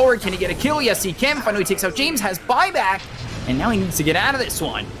Strike forward. Can he get a kill? Yes, he can. Finally takes out James, has buyback, and now he needs to get out of this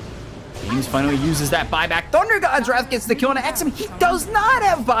one. James finally uses that buyback. Thunder God's Wrath gets the kill on XM. He does not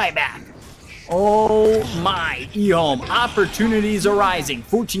have buyback. Oh my, EHOME, opportunities arising.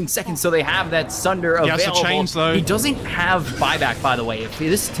 14 seconds till they have that Sunder available. He has the chains, though. He doesn't have buyback, by the way. If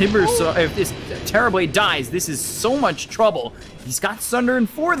this if this Terrorblade dies, this is so much trouble. He's got Sunder in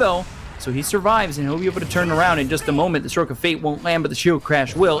 4 though, so he survives and he'll be able to turn around in just a moment. The Stroke of Fate won't land, but the Shield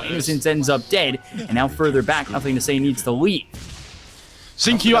Crash will. Innocence ends up dead, and now further back, Nothing to Say needs to leave.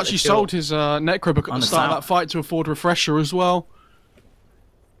 Zinkyu actually sold his Necro book at the start of that fight to afford Refresher as well.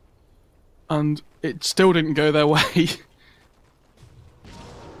 And it still didn't go their way.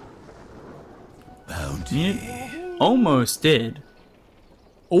 It almost did.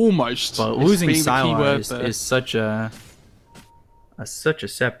 Almost. But losing Silar is such a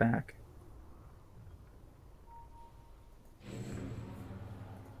setback.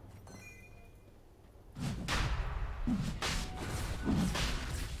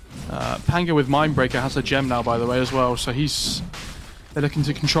 Panga with Mindbreaker has a gem now, by the way, as well. So they're looking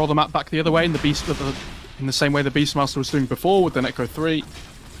to control the map back the other way in the same way the Beastmaster was doing before with the Necro 3.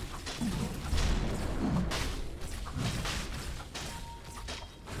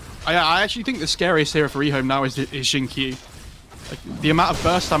 I actually think the scariest hero for EHOME now is Jinkyu. Like, the amount of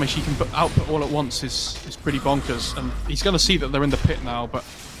burst damage he can output all at once is pretty bonkers, and he's going to see that they're in the pit now, but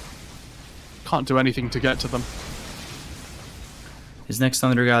can't do anything to get to them. His next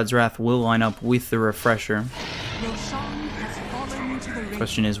Thunder God's Wrath will line up with the Refresher. Roshan has fallen to the ring.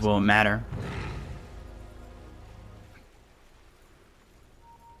 Question is, will it matter?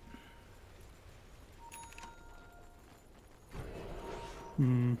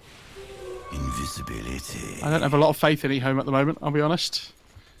 Invisibility. I don't have a lot of faith in EHOME at the moment, I'll be honest.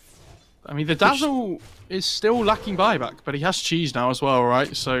 I mean, the Dazzle is still lacking buyback, but he has cheese now as well,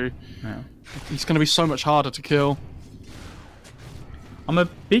 right? So Yeah. he's going to be so much harder to kill. I'm a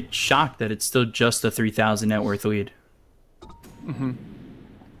bit shocked that it's still just a 3,000 net worth lead. Well,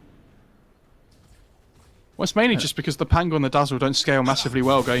 it's mainly just because the Pango and the Dazzle don't scale massively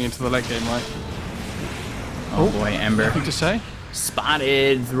well going into the late game, right? Oh boy, Ember. Nothing to say?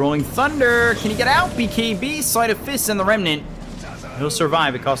 Spotted. Rolling Thunder. Can he get out? BKB. Sleight of Fist and the Remnant. He'll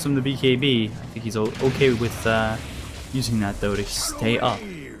survive. It costs him the BKB. I think he's okay with using that, though, to stay up.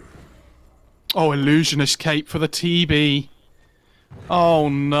 Oh, Illusionist Cape for the TB. Oh,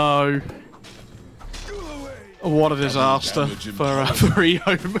 no. What a disaster for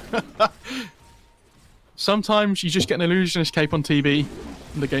EHOME. Sometimes you just get an Illusionist Cape on TB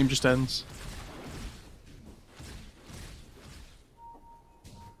and the game just ends.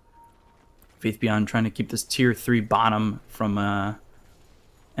 Faith Beyond trying to keep this tier 3 bottom from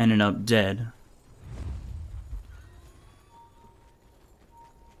ending up dead.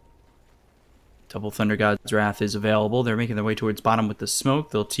 Double Thunder God's Wrath is available. They're making their way towards bottom with the smoke.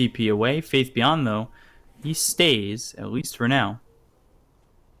 They'll TP away. Faith Beyond, though, he stays, at least for now.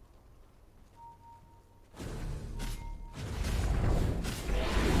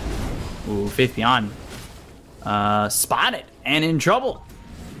 Ooh, Faith Beyond. Spotted and in trouble.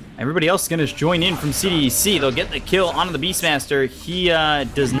 Everybody else is going to join in from CDEC. They'll get the kill onto the Beastmaster. He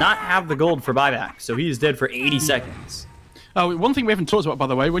does not have the gold for buyback, so he is dead for 80 seconds. Oh, one thing we haven't talked about, by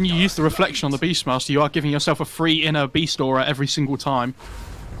the way, when you use the reflection on the Beastmaster, you are giving yourself a free inner Beast Aura every single time,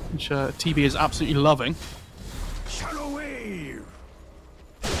 which TB is absolutely loving. Shadow wave.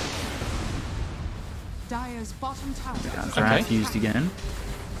 Dire's bottom tower. God's Wrath used again.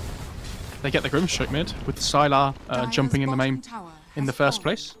 They get the Grimstroke mid with the Sylar jumping in the main in the first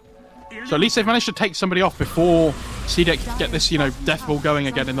place. So at least they've managed to take somebody off before CDEC can get this, you know, death ball going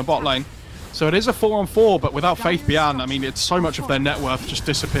again in the bot lane. So it is a 4-on-4, but without Faith Beyond, I mean, it's so much of their net worth just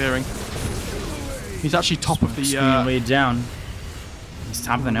disappearing. He's actually top of the... Screen laid down. He's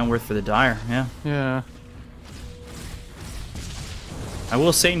top of the net worth for the Dire, yeah. Yeah. I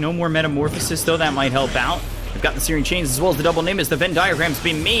will say no more Metamorphosis, though. That might help out. They've got the Searing Chains as well as the double Nimbus. The Venn diagram's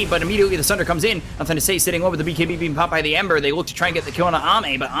being made, but immediately the Sunder comes in. Nothing to say, sitting over the BKB being popped by the Ember. They look to try and get the kill on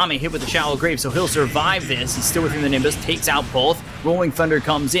Ame, but Ame hit with the Shallow Grave, so he'll survive this. He's still within the Nimbus, takes out both. Rolling Thunder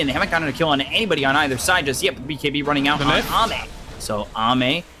comes in. They haven't gotten a kill on anybody on either side just yet, but the BKB running out on Ame. So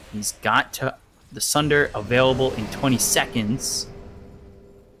Ame, he's got the Sunder available in 20 seconds.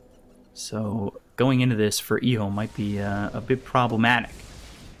 So going into this for EHOME might be a bit problematic.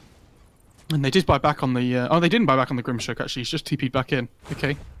 And they did buy back on the... oh, they didn't buy back on the Grimstroke, actually. He's just TP'd back in.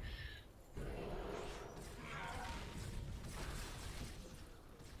 Okay.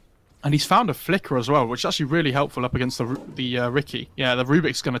 And he's found a Flicker as well, which is actually really helpful up against the Ricky. Yeah, the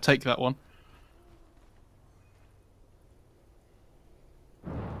Rubik's going to take that one.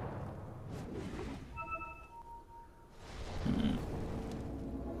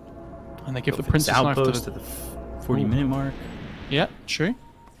 And they give the Princess Knife to Outpost at the 40-minute mark. Yeah, true.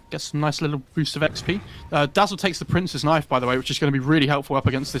 Gets some nice little boost of XP. Dazzle takes the Prince's Knife, by the way, which is going to be really helpful up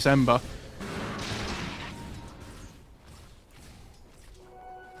against this Ember.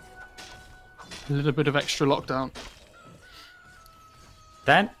 A little bit of extra lockdown.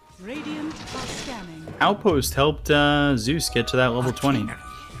 That Radiant are scanning. Outpost helped Zeus get to that level 20.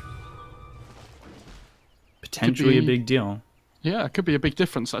 Potentially a big deal. Yeah, it could be a big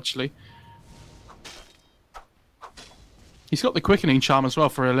difference, actually. He's got the Quickening Charm as well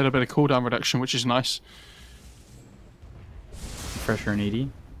for a little bit of cooldown reduction, which is nice. Pressure and 80.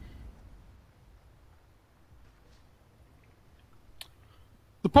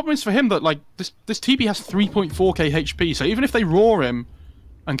 The problem is for him that, like, this TB has 3.4k HP, so even if they roar him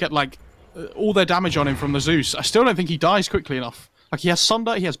and get, like, all their damage on him from the Zeus, I still don't think he dies quickly enough. Like, he has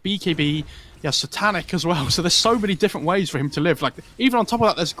Sunder, he has BKB, he has Satanic as well, so there's so many different ways for him to live. Like, even on top of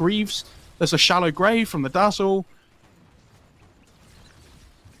that, there's Greaves, there's a Shallow Grave from the Dazzle.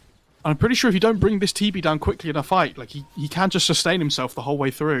 I'm pretty sure if you don't bring this TB down quickly in a fight, like, he can just sustain himself the whole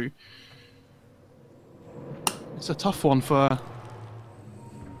way through. It's a tough one for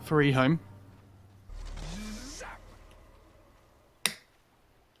EHOME.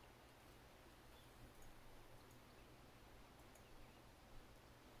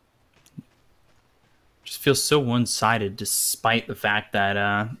 feels so one-sided, despite the fact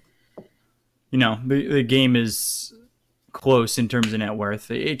that you know, the game is close in terms of net worth.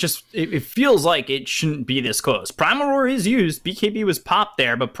 It feels like it shouldn't be this close. Primal Roar is used. BKB was popped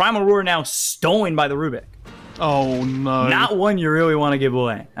there, but Primal Roar now stolen by the Rubik. Oh no! Not one you really want to give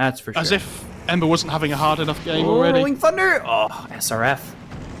away. That's for sure. As if Ember wasn't having a hard enough game already. Rolling Thunder. Oh, SRF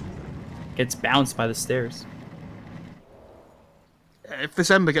gets bounced by the stairs. If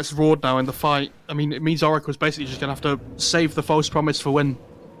this Ember gets roared now in the fight, I mean, it means Oracle's basically just going to have to save the false promise for when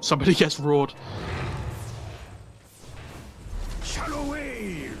somebody gets roared. Shallow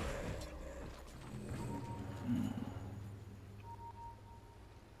wave.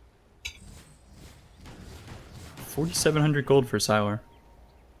 4,700 gold for Sylar.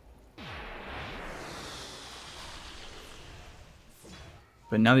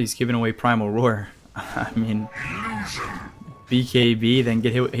 But now that he's giving away Primal Roar, I mean, BKB, then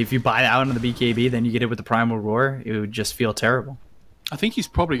get hit. If you buy out on the BKB, then you get hit with the Primal Roar, it would just feel terrible. I think he's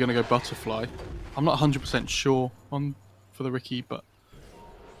probably going to go Butterfly. I'm not 100% sure for the Ricky, but...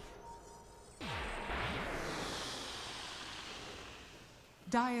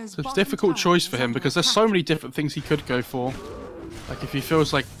 Dire's It's a bottom difficult tower choice is for him under because there's attack. so many different things he could go for. Like if he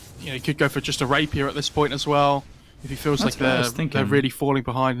feels like, you know, he could go for just a Rapier at this point as well. If he feels That's like what I was thinking. they're really falling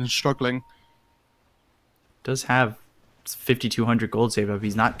behind and struggling. Does have 5,200 gold saved up.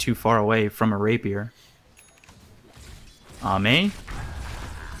 He's not too far away from a Rapier. AME.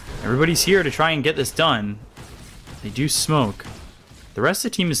 Everybody's here to try and get this done. They do smoke. The rest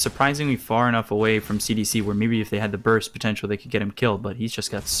of the team is surprisingly far enough away from CDC where maybe if they had the burst potential, they could get him killed. But he's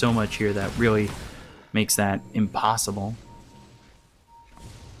just got so much here that really makes that impossible.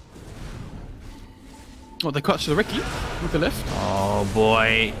 Well, they clutch the Ricky with the lift. Oh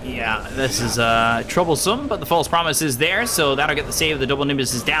boy, yeah, this is troublesome, but the false promise is there, so that'll get the save. The double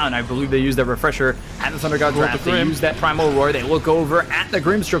Nimbus is down. I believe they use their refresher at the Thunder God draft. They use that Primal Roar. They look over at the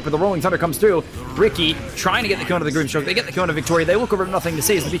Grimstroke, but the Rolling Thunder comes through. Ricky trying to get the kill into the Grimstroke. They get the kill into Victoria. They look over to Nothing to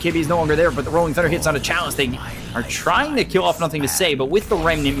Say as the BKB is no longer there, but the Rolling Thunder hits on a challenge. They are trying to kill off Nothing to Say, but with the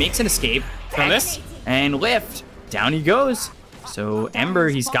Remnant makes an escape. And lift. Down he goes. So Ember,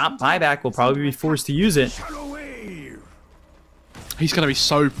 he's got buyback, will probably be forced to use it. Shallow wave. He's going to be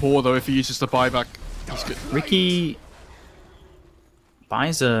so poor though if he uses the buyback. He's good. Ricky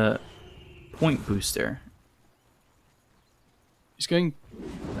buys a point booster. He's going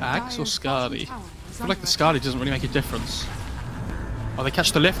Axe or Skadi? I feel like the Skadi doesn't really make a difference. Oh, they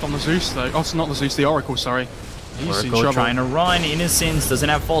catch the lift on the Zeus though. Oh, it's not the Zeus, the Oracle, sorry. He's in Oracle trouble. trying to run. Innocence doesn't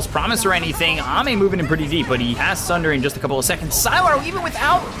have false promise or anything. AME moving in pretty deep, but he has Sunder in just a couple of seconds. Sylar, even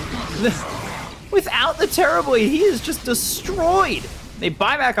without the Terribly, he is just destroyed. They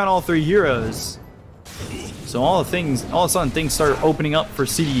buy back on all three heroes. So all of a sudden things start opening up for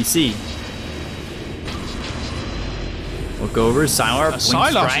CDEC. Look over, Sylar, blink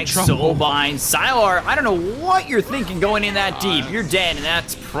Sylar's in strike, trouble. soulbind. Sylar, I don't know what you're thinking going in that deep. You're dead, and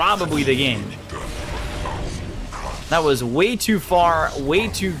that's probably the game. That was way too far, way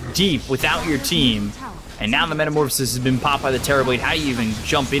too deep without your team. And now the Metamorphosis has been popped by the Terrorblade. How do you even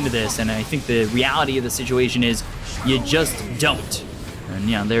jump into this? And I think the reality of the situation is you just don't. And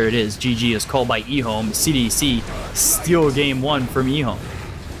yeah, there it is. GG is called by EHOME. CDC steal game one from EHOME.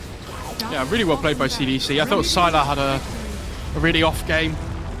 Yeah, really well played by CDC. I thought Sylar had a really off game,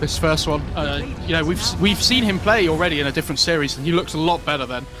 this first one. You know, we've seen him play already in a different series, and he looks a lot better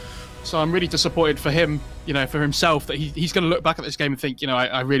then. So I'm really disappointed for him, you know, for himself, that he's going to look back at this game and think, you know,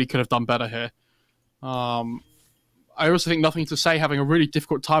 I really could have done better here. I also think Nothing to Say having a really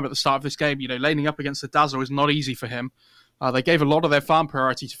difficult time at the start of this game. You know, laning up against the Dazzle is not easy for him. They gave a lot of their farm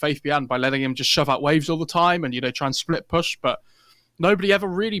priority to Faith Beyond by letting him just shove out waves all the time and, you know, try and split push, but nobody ever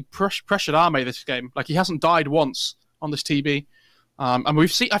really pressured AME this game. Like, he hasn't died once on this TB. And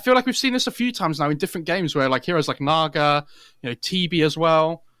I feel like we've seen this a few times now in different games where, like, heroes like Naga, you know, TB as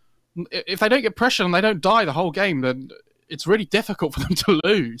well, if they don't get pressured and they don't die the whole game, then it's really difficult for them to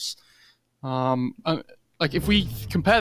lose. Like, if we compare